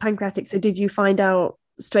was pancreatic. So did you find out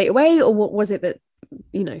straight away, or what was it that,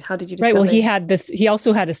 how did you discover? Right. Well, he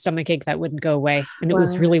also had a stomach ache that wouldn't go away. And it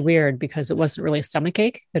was really weird because it wasn't really a stomach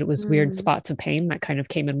ache, but it was weird spots of pain that kind of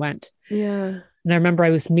came and went. Yeah. And I remember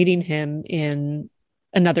I was meeting him in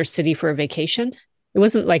another city for a vacation. It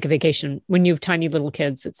wasn't like a vacation. When you have tiny little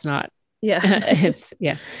kids, it's not. Yeah.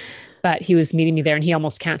 But he was meeting me there and he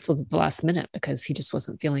almost canceled at the last minute because he just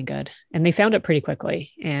wasn't feeling good. And they found it pretty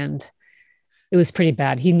quickly. And it was pretty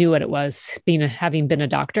bad. He knew what it was, having been a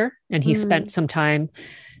doctor, and he spent some time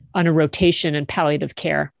on a rotation in palliative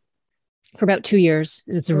care for about 2 years.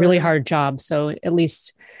 And it's a really hard job. So at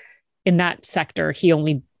least in that sector, he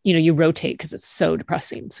only, you rotate because it's so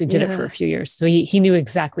depressing. So he did it for a few years. So he knew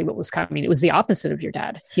exactly what was coming. It was the opposite of your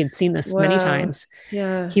dad. He had seen this many times.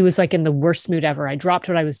 Yeah. He was like in the worst mood ever. I dropped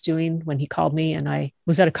what I was doing when he called me, and I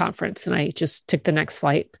was at a conference, and I just took the next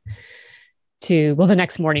flight the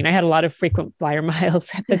next morning. I had a lot of frequent flyer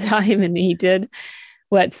miles at the time, and he did.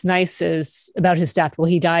 What's nice is about his death. Well,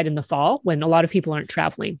 he died in the fall when a lot of people aren't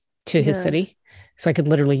traveling to his city. So I could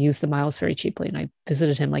literally use the miles very cheaply. And I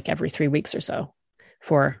visited him like every 3 weeks or so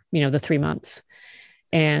for, the 3 months.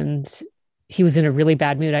 And he was in a really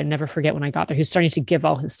bad mood. I'd never forget when I got there. He was starting to give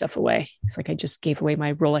all his stuff away. It's like, I just gave away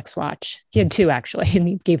my Rolex watch. He had 2 actually, and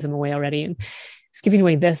he gave them away already. And he's giving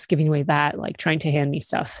away this, giving away that, like trying to hand me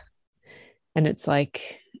stuff. And it's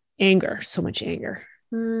like anger, so much anger.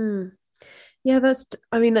 Yeah, that's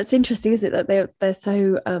interesting, isn't it? That they're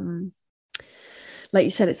so, like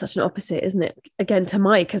you said, it's such an opposite, isn't it? Again, to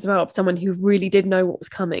Mike as well, someone who really did know what was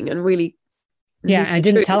coming and really. Yeah, I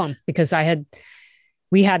didn't tell him because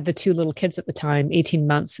we had the 2 little kids at the time, 18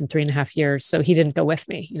 months and 3.5 years. So he didn't go with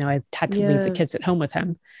me. I had to leave the kids at home with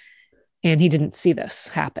him, and he didn't see this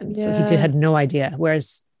happen. So he had no idea.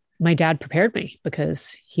 Whereas my dad prepared me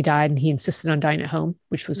because he died and he insisted on dying at home,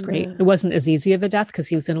 which was great. It wasn't as easy of a death because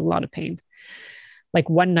he was in a lot of pain.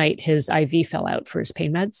 Like one night his IV fell out for his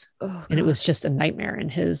pain meds, and it was just a nightmare.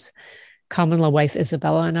 And his common law wife,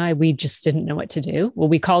 Isabella, and I, we just didn't know what to do. Well,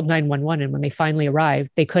 we called 911, and when they finally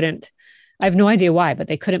arrived, they couldn't, I have no idea why, but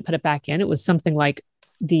they couldn't put it back in. It was something like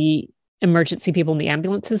the emergency people in the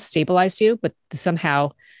ambulances stabilized you, but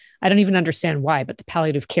somehow, I don't even understand why, but the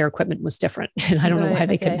palliative care equipment was different. And I don't know why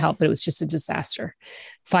they couldn't help, but it was just a disaster.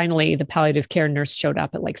 Finally, the palliative care nurse showed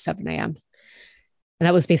up at like 7 a.m. And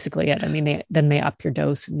that was basically it. I mean, then they up your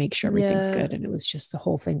dose and make sure everything's good. And it was just, the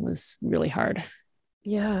whole thing was really hard.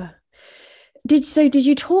 Yeah. Did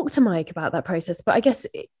you talk to Mike about that process? But I guess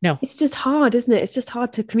no, it's just hard, isn't it? It's just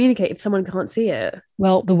hard to communicate if someone can't see it.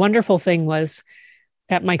 Well, the wonderful thing was,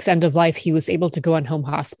 at Mike's end of life, he was able to go on home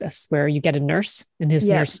hospice where you get a nurse, and his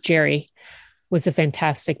nurse, Jerry, was a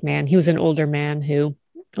fantastic man. He was an older man who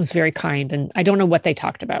was very kind. And I don't know what they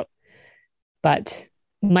talked about, but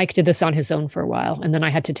Mike did this on his own for a while. And then I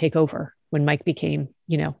had to take over when Mike became,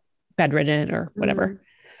 bedridden or whatever.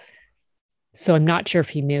 So I'm not sure if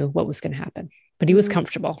he knew what was going to happen, but he was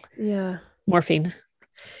comfortable. Yeah. Morphine.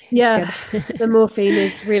 Yeah, the morphine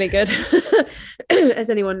is really good. As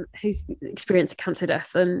anyone who's experienced a cancer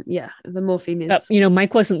death, and the morphine is.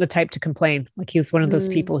 Mike wasn't the type to complain. Like, he was one of those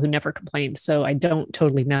people who never complained. So I don't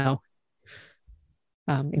totally know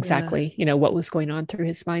exactly, what was going on through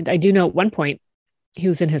his mind. I do know at one point he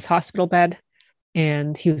was in his hospital bed,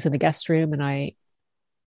 and he was in the guest room, and I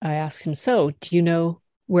asked him, "So, do you know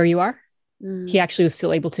where you are?" He actually was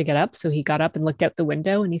still able to get up. So he got up and looked out the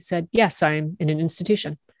window, and he said, "Yes, I'm in an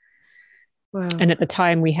institution." Wow. And at the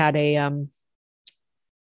time we had a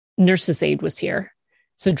nurse's aide was here.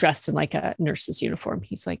 So dressed in like a nurse's uniform.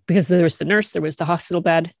 He's like, because there was the nurse, there was the hospital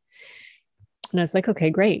bed. And I was like, okay,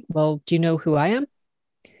 great. Well, do you know who I am?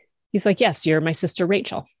 He's like, "Yes, you're my sister,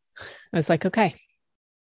 Rachel." I was like, okay.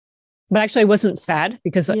 But actually I wasn't sad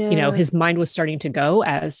because, his mind was starting to go.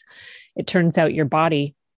 As it turns out, your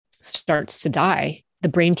body starts to die. The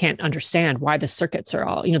brain can't understand why the circuits are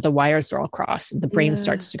all, the wires are all crossed. The brain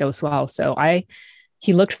starts to go as well. So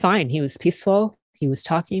he looked fine. He was peaceful. He was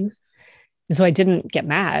talking. And so I didn't get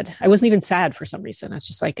mad. I wasn't even sad for some reason. I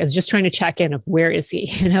was just trying to check in of where is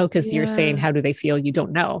he, because you're saying, how do they feel? You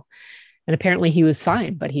don't know. And apparently he was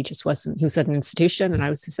fine, but he just wasn't. He was at an institution, and I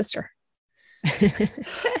was his sister.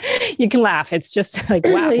 You can laugh. It's just like,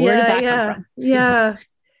 wow, where did that come from? Yeah.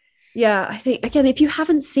 Yeah, I think, again, if you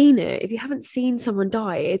haven't seen it, if you haven't seen someone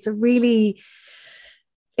die, it's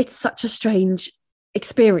such a strange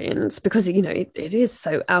experience, because it is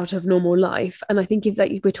so out of normal life. And I think if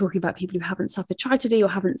we're talking about people who haven't suffered tragedy or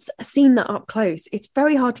haven't seen that up close, it's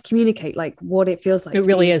very hard to communicate like what it feels like. It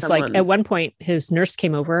really is. Like at one point his nurse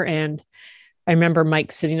came over, and I remember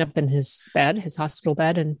Mike sitting up in his hospital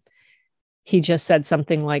bed, and he just said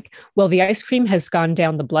something like, well, the ice cream has gone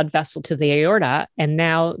down the blood vessel to the aorta, and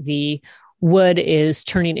now the wood is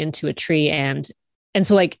turning into a tree. And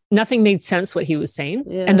so like nothing made sense what he was saying.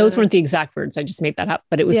 Yeah. And those weren't the exact words. I just made that up,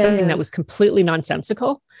 but it was something that was completely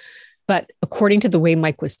nonsensical. But according to the way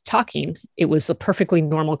Mike was talking, it was a perfectly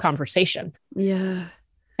normal conversation. Yeah.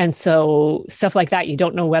 And so stuff like that, you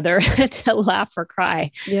don't know whether to laugh or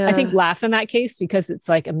cry. Yeah. I think laugh in that case, because it's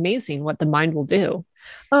like amazing what the mind will do.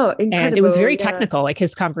 Oh, incredible. And it was very technical. Like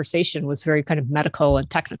his conversation was very kind of medical and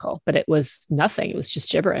technical, but it was nothing. It was just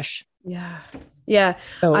gibberish. Yeah. Yeah.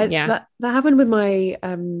 So, that happened with my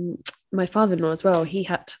my father-in-law as well. He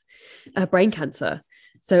had brain cancer.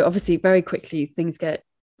 So obviously very quickly things get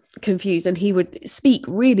confused, and he would speak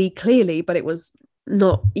really clearly, but it was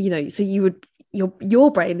not, so you would,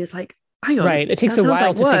 your brain is like, hang on. Right. It takes a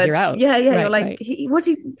while to figure out. Yeah. Yeah. Right, you're like, right. What's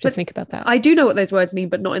he? Just think about that. I do know what those words mean,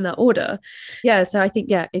 but not in that order. Yeah. So I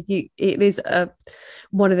think, it is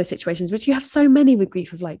one of the situations which you have so many with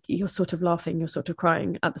grief of like, you're sort of laughing, you're sort of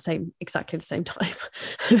crying at exactly the same time,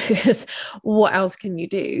 because what else can you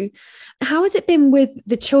do? How has it been with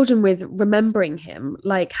the children with remembering him?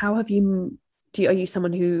 Like, how have you, are you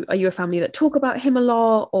a family that talk about him a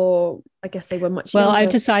lot, or I guess they were much younger? Well, I've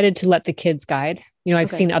decided to let the kids guide.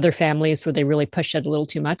 I've seen other families where they really push it a little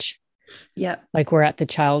too much. Yeah. Like we're at the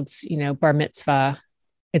child's, bar mitzvah.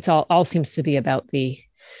 It's all seems to be about the.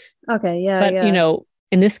 Okay. Yeah. But,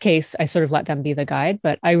 in this case, I sort of let them be the guide.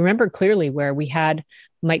 But I remember clearly where we had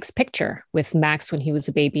Mike's picture with Max when he was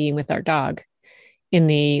a baby and with our dog in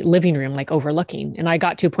the living room, like overlooking. And I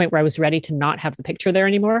got to a point where I was ready to not have the picture there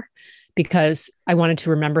anymore, because I wanted to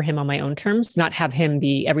remember him on my own terms, not have him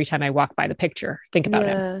be every time I walk by the picture, think about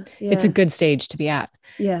him. Yeah. It's a good stage to be at.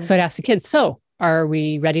 Yeah. So I'd ask the kids, so are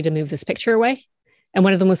we ready to move this picture away? And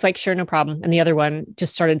one of them was like, sure, no problem. And the other one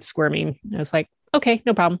just started squirming. I was like, okay,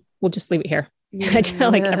 no problem. We'll just leave it here. Yeah. I did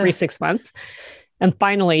it like every 6 months. And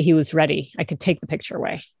finally he was ready. I could take the picture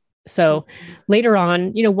away. So later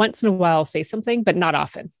on, once in a while I'll say something, but not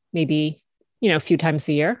often, maybe, a few times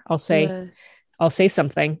a year, I'll say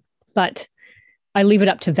something, but I leave it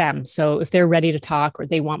up to them. So if they're ready to talk or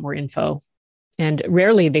they want more info, and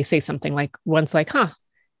rarely they say something like once like,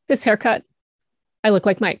 this haircut, I look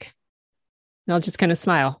like Mike. And I'll just kind of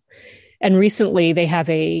smile. And recently they have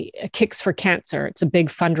a Kicks for Cancer. It's a big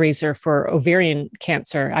fundraiser for ovarian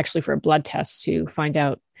cancer, actually for a blood test to find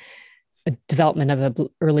out a development of an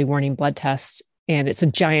early warning blood test. And it's a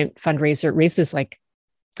giant fundraiser. It raises like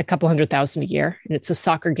a couple $100,000 a year. And it's a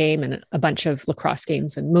soccer game and a bunch of lacrosse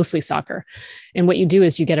games, and mostly soccer. And what you do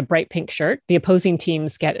is you get a bright pink shirt. The opposing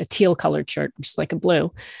teams get a teal colored shirt, which is like a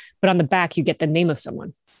blue, but on the back, you get the name of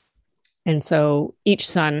someone. And so each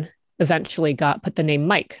son eventually put the name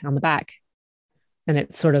Mike on the back. And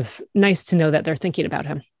it's sort of nice to know that they're thinking about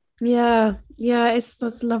him. Yeah. Yeah.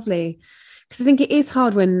 That's lovely. Because I think it is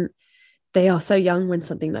hard when they are so young, when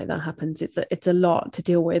something like that happens. It's a lot to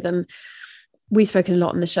deal with. And we've spoken a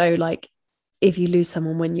lot on the show, like if you lose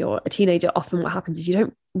someone when you're a teenager, often what happens is you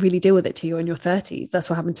don't really deal with it till you're in your 30s. That's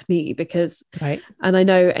what happened to me, because, right. And I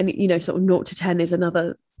know, and sort of 0 to 10 is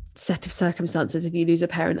another set of circumstances if you lose a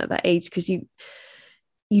parent at that age, because you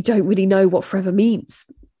don't really know what forever means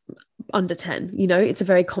under 10. It's a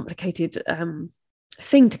very complicated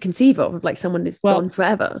thing to conceive of like someone is gone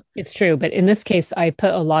forever. It's true. But in this case, I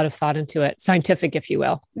put a lot of thought into it, scientific, if you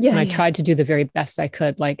will. Yeah. And I tried to do the very best I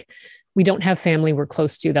could. Like, we don't have family we're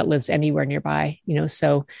close to that lives anywhere nearby,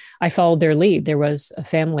 so I followed their lead. There was a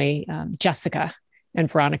family, Jessica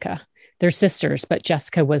and Veronica, they're sisters, but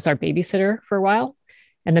Jessica was our babysitter for a while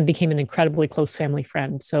and then became an incredibly close family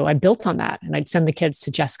friend. So I built on that, and I'd send the kids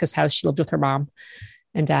to Jessica's house. She lived with her mom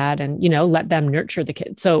and dad, and, let them nurture the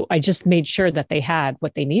kids. So I just made sure that they had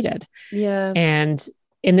what they needed. Yeah. And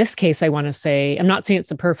in this case, I want to say, I'm not saying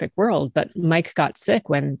it's a perfect world, but Mike got sick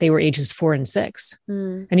when they were ages 4 and 6,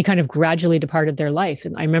 and he kind of gradually departed their life.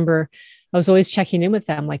 And I remember I was always checking in with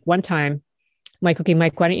them. Like one time, Mike,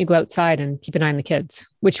 why don't you go outside and keep an eye on the kids?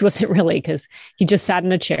 Which wasn't really, because he just sat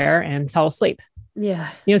in a chair and fell asleep. Yeah.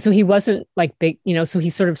 So he wasn't like big, so he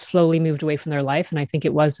sort of slowly moved away from their life. And I think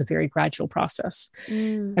it was a very gradual process. I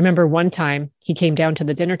remember one time he came down to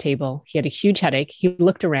the dinner table. He had a huge headache. He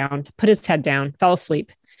looked around, put his head down, fell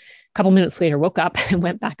asleep. A couple minutes later, woke up and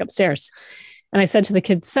went back upstairs. And I said to the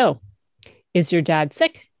kids, so is your dad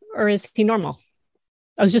sick or is he normal?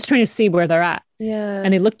 I was just trying to see where they're at. Yeah.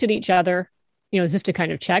 And they looked at each other as if to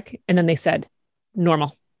kind of check. And then they said,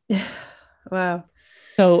 normal. Wow.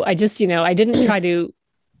 So I just, I didn't try to,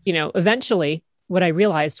 eventually what I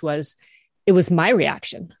realized was it was my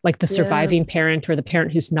reaction, like the surviving parent or the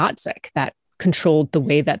parent who's not sick, that controlled the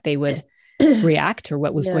way that they would react or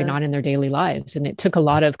what was going on in their daily lives. And it took a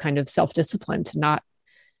lot of kind of self-discipline to not,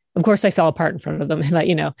 of course I fell apart in front of them,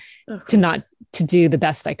 but to do the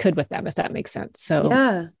best I could with them, if that makes sense. So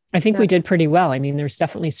I think we did pretty well. I mean, there's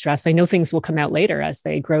definitely stress. I know things will come out later as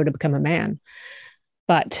they grow to become a man,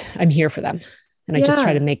 but I'm here for them. And I just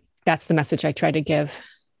try to that's the message I try to give.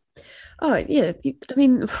 Oh, yeah. I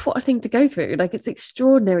mean, what a thing to go through. Like, it's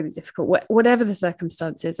extraordinarily difficult, whatever the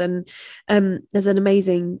circumstances. And there's an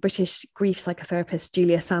amazing British grief psychotherapist,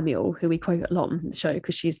 Julia Samuel, who we quote a lot on the show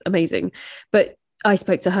because she's amazing. But I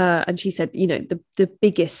spoke to her and she said, the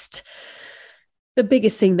biggest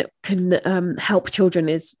thing that can help children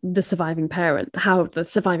is the surviving parent, how the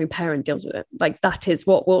surviving parent deals with it. Like, that is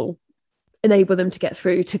what will enable them to get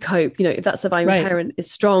through, to cope. If that surviving parent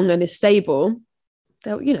is strong and is stable,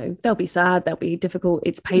 they'll be sad, they'll be difficult,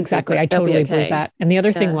 it's painful. Exactly. I totally believe that. And the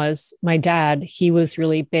other thing was my dad, he was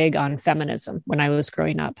really big on feminism when I was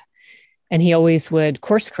growing up, and he always would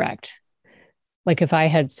course correct. Like if I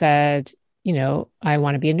had said, I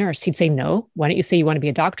want to be a nurse, he'd say, no, why don't you say you want to be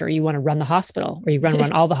a doctor? Or you want to run the hospital, or you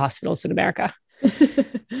run all the hospitals in America.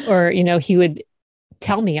 Or, he would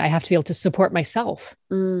tell me I have to be able to support myself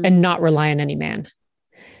and not rely on any man.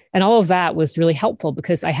 And all of that was really helpful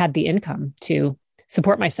because I had the income to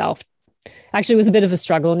support myself. Actually, it was a bit of a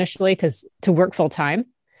struggle initially because to work full time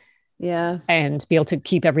and be able to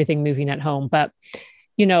keep everything moving at home. But,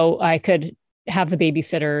 I could have the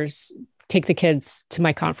babysitters take the kids to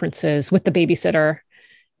my conferences with the babysitter.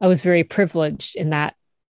 I was very privileged in that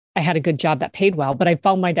I had a good job that paid well, but I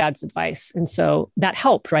followed my dad's advice. And so that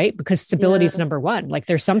helped, right? Because stability is number one. Like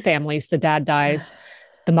there's some families, the dad dies,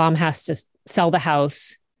 the mom has to sell the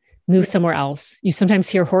house, move somewhere else. You sometimes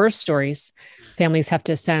hear horror stories. Families have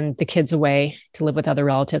to send the kids away to live with other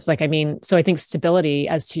relatives. So I think stability,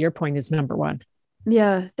 as to your point, is number one.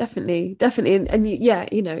 Yeah, definitely. And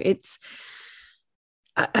it's,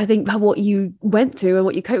 I think what you went through and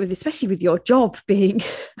what you cope with, especially with your job being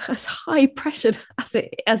as high pressured as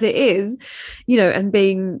it is, and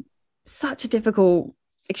being such a difficult,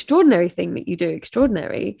 extraordinary thing that you do,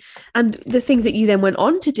 and the things that you then went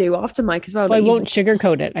on to do after Mike as well. Well, I won't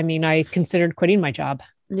sugarcoat it. I mean, I considered quitting my job.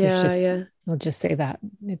 Yeah. I'll just say that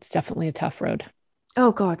it's definitely a tough road.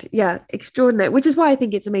 Oh God. Yeah. Extraordinary. Which is why I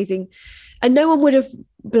think it's amazing. And no one would have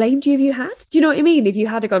blamed you if you had. Do you know what I mean? If you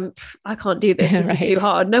had gone, I can't do this. This is too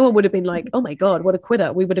hard. No one would have been like, oh my God, what a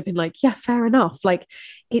quitter. We would have been like, yeah, fair enough. Like,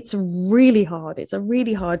 it's really hard. It's a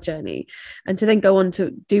really hard journey. And to then go on to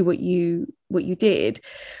do what you did.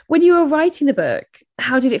 When you were writing the book,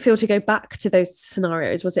 how did it feel to go back to those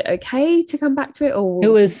scenarios? Was it okay to come back to it? Or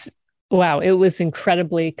it was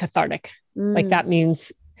incredibly cathartic. Like that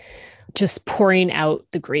means just pouring out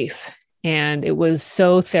the grief. And it was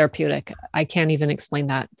so therapeutic. I can't even explain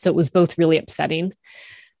that. So it was both really upsetting,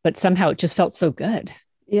 but somehow it just felt so good.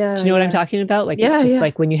 Yeah. Do you know what I'm talking about? Like, it's just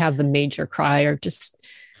like when you have the major cry or just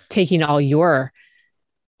taking all your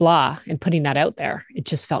blah and putting that out there, it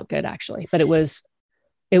just felt good actually. But it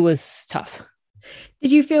was tough.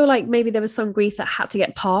 Did you feel like maybe there was some grief that had to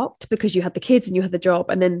get parked because you had the kids and you had the job,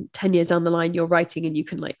 and then 10 years down the line, you're writing and you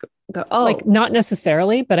can like go, oh, like not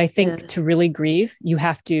necessarily, but I think to really grieve, you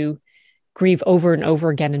have to grieve over and over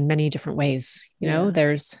again in many different ways.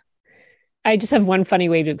 I just have one funny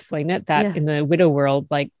way to explain it, that in the widow world,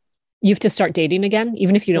 like you have to start dating again,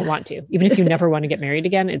 even if you don't want to, even if you never want to get married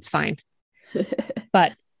again, it's fine.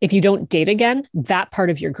 But if you don't date again, that part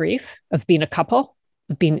of your grief of being a couple,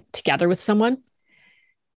 of being together with someone,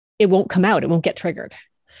 it won't come out. It won't get triggered.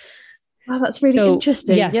 Wow, that's really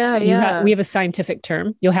interesting. Yes, we have a scientific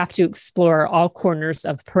term. You'll have to explore all corners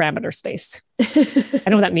of parameter space. I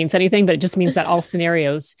don't know if that means anything, but it just means that all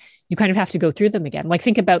scenarios, you kind of have to go through them again. Like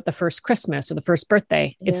think about the first Christmas or the first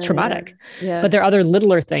birthday. It's traumatic. Yeah. But there are other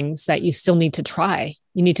littler things that you still need to try.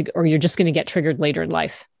 Or you're just going to get triggered later in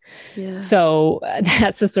life. Yeah. So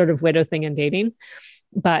that's the sort of widow thing in dating.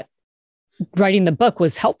 But writing the book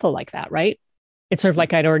was helpful like that, right? It's sort of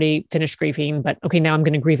like I'd already finished grieving, but okay, now I'm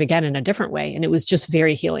going to grieve again in a different way. And it was just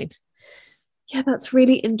very healing. Yeah, that's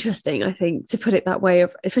really interesting, I think, to put it that way,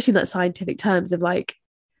 of especially in that scientific terms of like,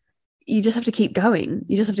 you just have to keep going.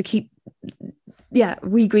 You just have to keep,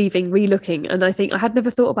 re-grieving, re-looking. And I think I had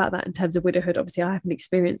never thought about that in terms of widowhood. Obviously, I haven't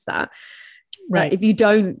experienced that. Right. If you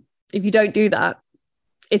don't do that,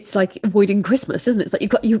 it's like avoiding Christmas, isn't it? It's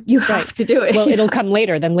like you have to do it. Well, it'll come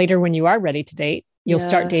later. Then later when you are ready to date, you'll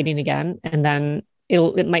start dating again. And then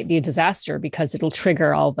it might be a disaster because it'll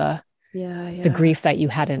trigger all the grief that you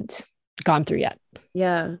hadn't gone through yet.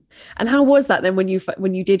 Yeah. And how was that then when you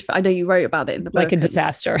did, I know you wrote about it in the book. Like a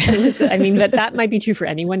disaster. I mean, but that might be true for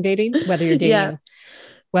anyone dating, whether you're dating,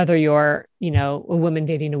 whether you're, you know, a woman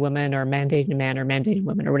dating a woman or a man dating a man or a man dating a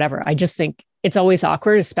woman or whatever. I just think it's always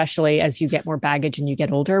awkward, especially as you get more baggage and you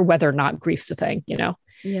get older, whether or not grief's a thing, you know.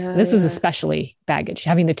 This was especially baggage,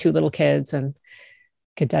 having the 2 little kids and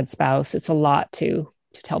a dead spouse. It's a lot to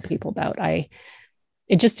tell people about.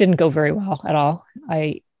 It just didn't go very well at all.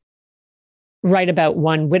 I write about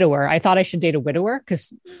one widower. I thought I should date a widower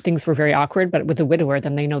because things were very awkward, but with a widower,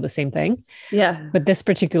 then they know the same thing. Yeah. But this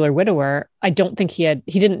particular widower, I don't think he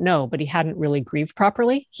didn't know, but he hadn't really grieved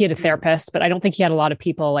properly. He had a therapist, but I don't think he had a lot of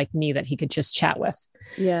people like me that he could just chat with.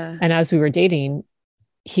 Yeah. And as we were dating,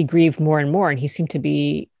 he grieved more and more, and he seemed to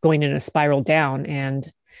be going in a spiral down. And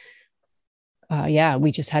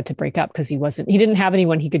we just had to break up because he didn't have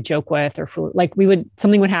anyone he could joke with or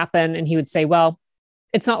something would happen and he would say, well,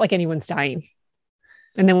 it's not like anyone's dying.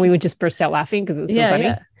 And then we would just burst out laughing because it was so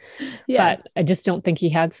funny. Yeah. But I just don't think he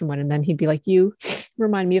had someone. And then he'd be like, you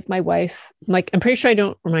remind me of my wife. I'm pretty sure I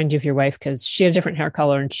don't remind you of your wife because she had a different hair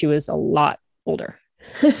color and she was a lot older.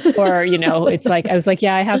 Or, you know, it's like, I was like,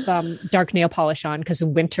 yeah, I have dark nail polish on because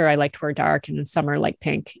in winter I like to wear dark and in summer like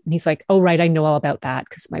pink. And he's like, oh, right. I know all about that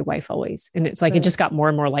because my wife always. And it's like, It just got more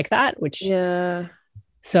and more like that,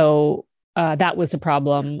 so that was a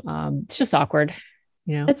problem. It's just awkward.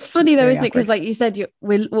 You know, it's funny though, isn't it? Because like you said,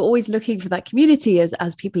 we're always looking for that community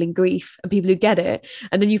as people in grief and people who get it.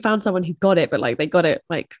 And then you found someone who got it, but like they got it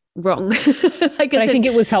like wrong. But I think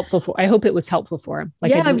it was helpful. I hope it was helpful for him.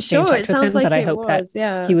 Like, I'm sure it sounds like but I hope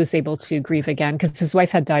that he was able to grieve again because his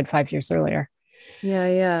wife had died 5 years earlier.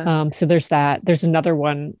 Yeah. So there's that. There's another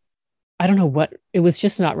one. I don't know what it was,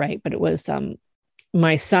 just not right, but it was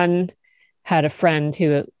my son had a friend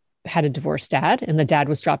who had a divorced dad and the dad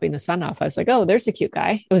was dropping the son off. I was like, oh, there's a cute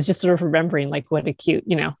guy. It was just sort of remembering like what a cute,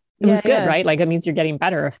 you know, it was good, right? Like it means you're getting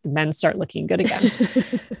better if the men start looking good again.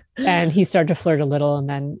 And he started to flirt a little. And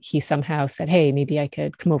then he somehow said, hey, maybe I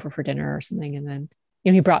could come over for dinner or something. And then,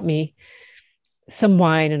 you know, he brought me some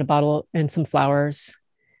wine and a bottle and some flowers.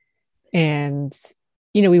 And,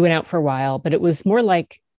 you know, we went out for a while, but it was more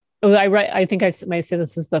like, I think I might say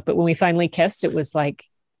this in this book, but when we finally kissed, it was like,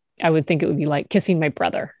 I would think it would be like kissing my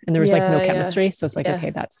brother and there was like no chemistry. So it's like,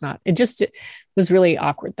 okay, that's not, it was really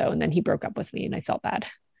awkward though. And then he broke up with me and I felt bad,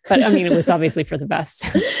 but I mean, it was obviously for the best.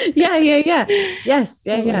 Yes.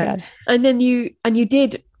 And then you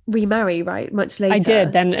did remarry, right? Much later. I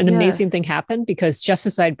did. Then an amazing thing happened because just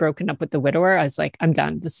as I'd broken up with the widower, I was like, I'm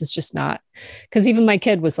done. This is just not, because even my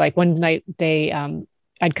kid was like one day,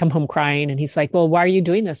 I'd come home crying and he's like, well, why are you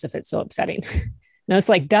doing this if it's so upsetting? And I was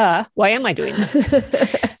like, duh, why am I doing this?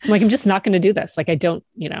 So I'm like, I'm just not going to do this. Like, I don't,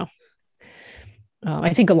 you know,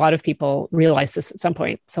 I think a lot of people realize this at some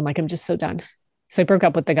point. So I'm like, I'm just so done. So I broke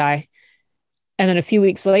up with the guy. And then a few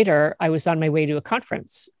weeks later, I was on my way to a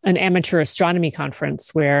conference, an amateur astronomy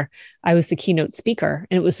conference where I was the keynote speaker.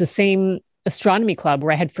 And it was the same astronomy club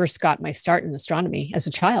where I had first got my start in astronomy as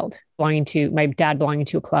a child, belonging to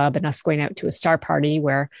a club and us going out to a star party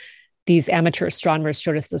where these amateur astronomers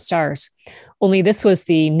showed us the stars. Only this was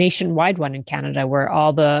the nationwide one in Canada where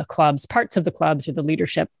all the clubs, parts of the clubs or the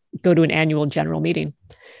leadership go to an annual general meeting.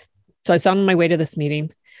 So I was on my way to this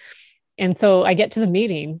meeting. And so I get to the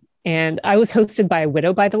meeting and I was hosted by a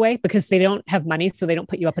widow, by the way, because they don't have money. So they don't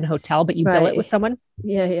put you up in a hotel, but you bill it with someone.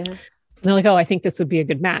 Yeah. And they're like, oh, I think this would be a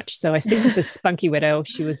good match. So I stayed with this spunky widow.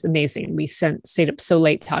 She was amazing. We stayed up so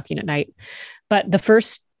late talking at night. But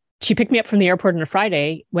she picked me up from the airport on a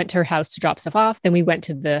Friday, went to her house to drop stuff off. Then we went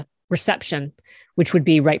to the reception, which would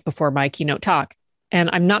be right before my keynote talk.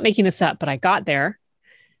 And I'm not making this up, but I got there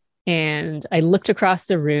and I looked across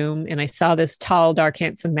the room and I saw this tall, dark,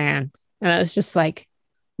 handsome man. And I was just like,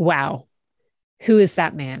 wow, who is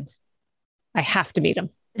that man? I have to meet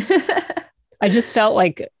him. I just felt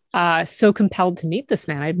like so compelled to meet this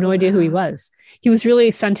man. I had no idea who he was. He was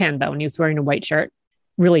really suntanned though, and he was wearing a white shirt,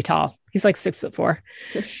 really tall. He's like 6'4".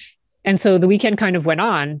 And so the weekend kind of went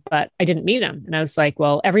on, but I didn't meet him. And I was like,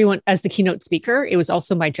 well, everyone, as the keynote speaker, it was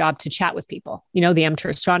also my job to chat with people, you know, the amateur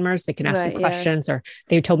astronomers, they can ask me questions or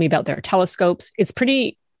they told me about their telescopes. It's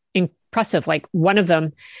pretty impressive. Like one of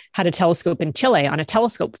them had a telescope in Chile on a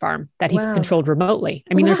telescope farm that he controlled remotely.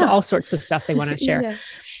 I mean, there's all sorts of stuff they want to share. I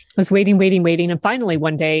was waiting. And finally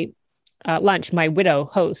one day, lunch, my widow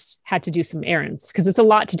host had to do some errands because it's a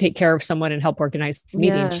lot to take care of someone and help organize the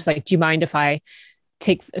meeting. She's like, do you mind if I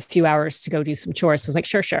take a few hours to go do some chores? So I was like,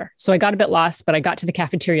 sure. So I got a bit lost, but I got to the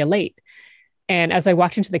cafeteria late. And as I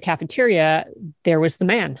walked into the cafeteria, there was the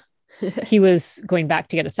man. he was going back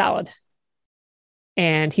to get a salad.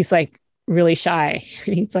 And he's like really shy.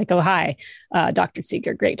 He's like, oh, hi, Dr.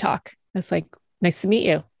 Seeger, great talk. I was like, nice to meet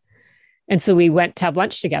you. And so we went to have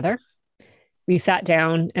lunch together. We sat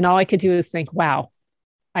down and all I could do was think, wow,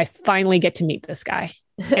 I finally get to meet this guy.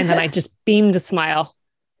 And then I just beamed a smile.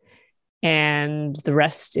 And the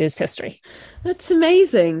rest is history. That's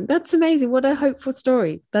amazing. That's amazing. What a hopeful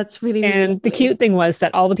story. That's really, really And lovely. the cute thing was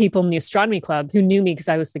that all the people in the astronomy club who knew me because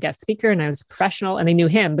I was the guest speaker and I was a professional, and they knew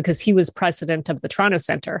him because he was president of the Toronto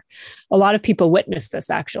Center. A lot of people witnessed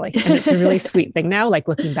this, actually. And it's a really sweet thing now. Like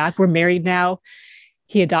looking back, we're married now.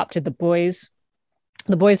 He adopted the boys.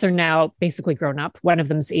 The boys are now basically grown up. One of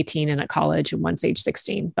them's 18 and at college and one's age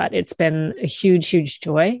 16. But it's been a huge, huge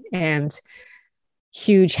joy and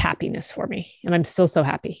huge happiness for me. And I'm still so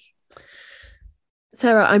happy.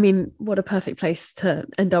 Sarah, I mean, what a perfect place to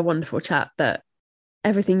end our wonderful chat, that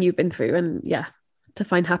everything you've been through, and to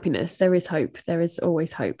find happiness, there is hope. There is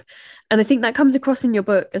always hope. And I think that comes across in your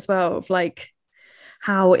book as well, of like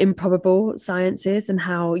how improbable science is and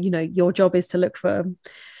how, your job is to look for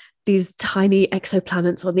these tiny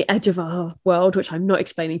exoplanets on the edge of our world, which I'm not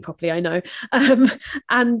explaining properly, I know.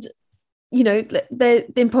 And the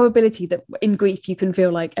improbability that in grief you can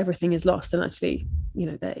feel like everything is lost, and actually,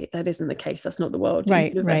 that isn't the case. That's not the world.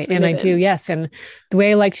 Right. And I do, yes. And the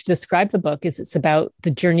way I like to describe the book is it's about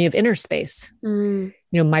the journey of inner space.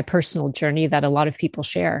 My personal journey that a lot of people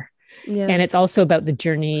share. Yeah. And it's also about the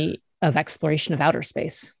journey of exploration of outer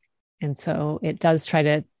space. And so it does try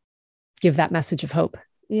to give that message of hope.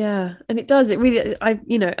 Yeah. And it does. It really,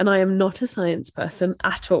 and I am not a science person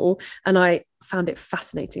at all. And I found it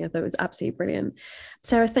fascinating. I thought it was absolutely brilliant.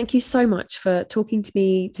 Sarah, thank you so much for talking to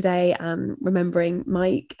me today and remembering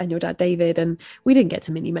Mike and your dad, David. And we didn't get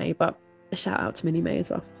to Minnie May, but a shout out to Minnie May as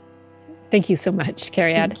well. Thank you so much,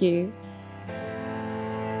 Carrie-Anne. Thank you.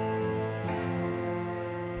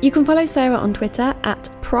 You can follow Sarah on Twitter at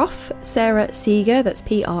Prof. Sarah Seeger, that's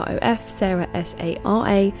Prof. Sarah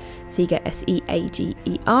Sara, Seeger Seager.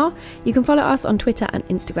 You can follow us on Twitter and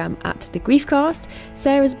Instagram at The Griefcast.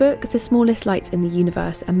 Sarah's book, The Smallest Lights in the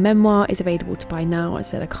Universe, a memoir, is available to buy now. I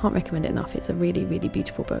said I can't recommend it enough. It's a really, really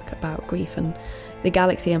beautiful book about grief and the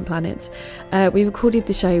galaxy and planets. We recorded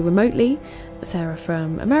the show remotely. Sarah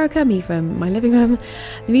from America, me from my living room.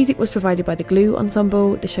 The music was provided by the Glue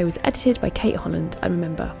Ensemble. The show was edited by Kate Holland. And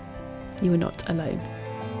remember, you are not alone.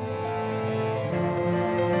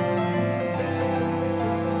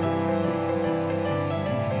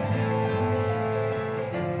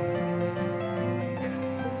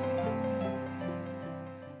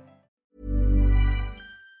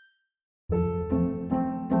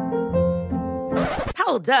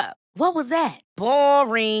 Hold up. What was that?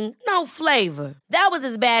 Boring. No flavor. That was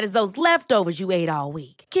as bad as those leftovers you ate all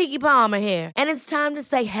week. Keke Palmer here, and it's time to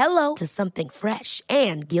say hello to something fresh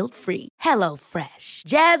and guilt-free. HelloFresh.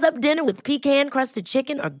 Jazz up dinner with pecan-crusted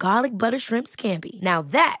chicken or garlic butter shrimp scampi. Now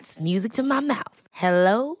that's music to my mouth.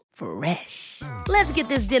 HelloFresh. Let's get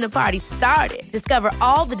this dinner party started. Discover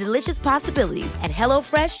all the delicious possibilities at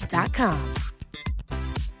HelloFresh.com.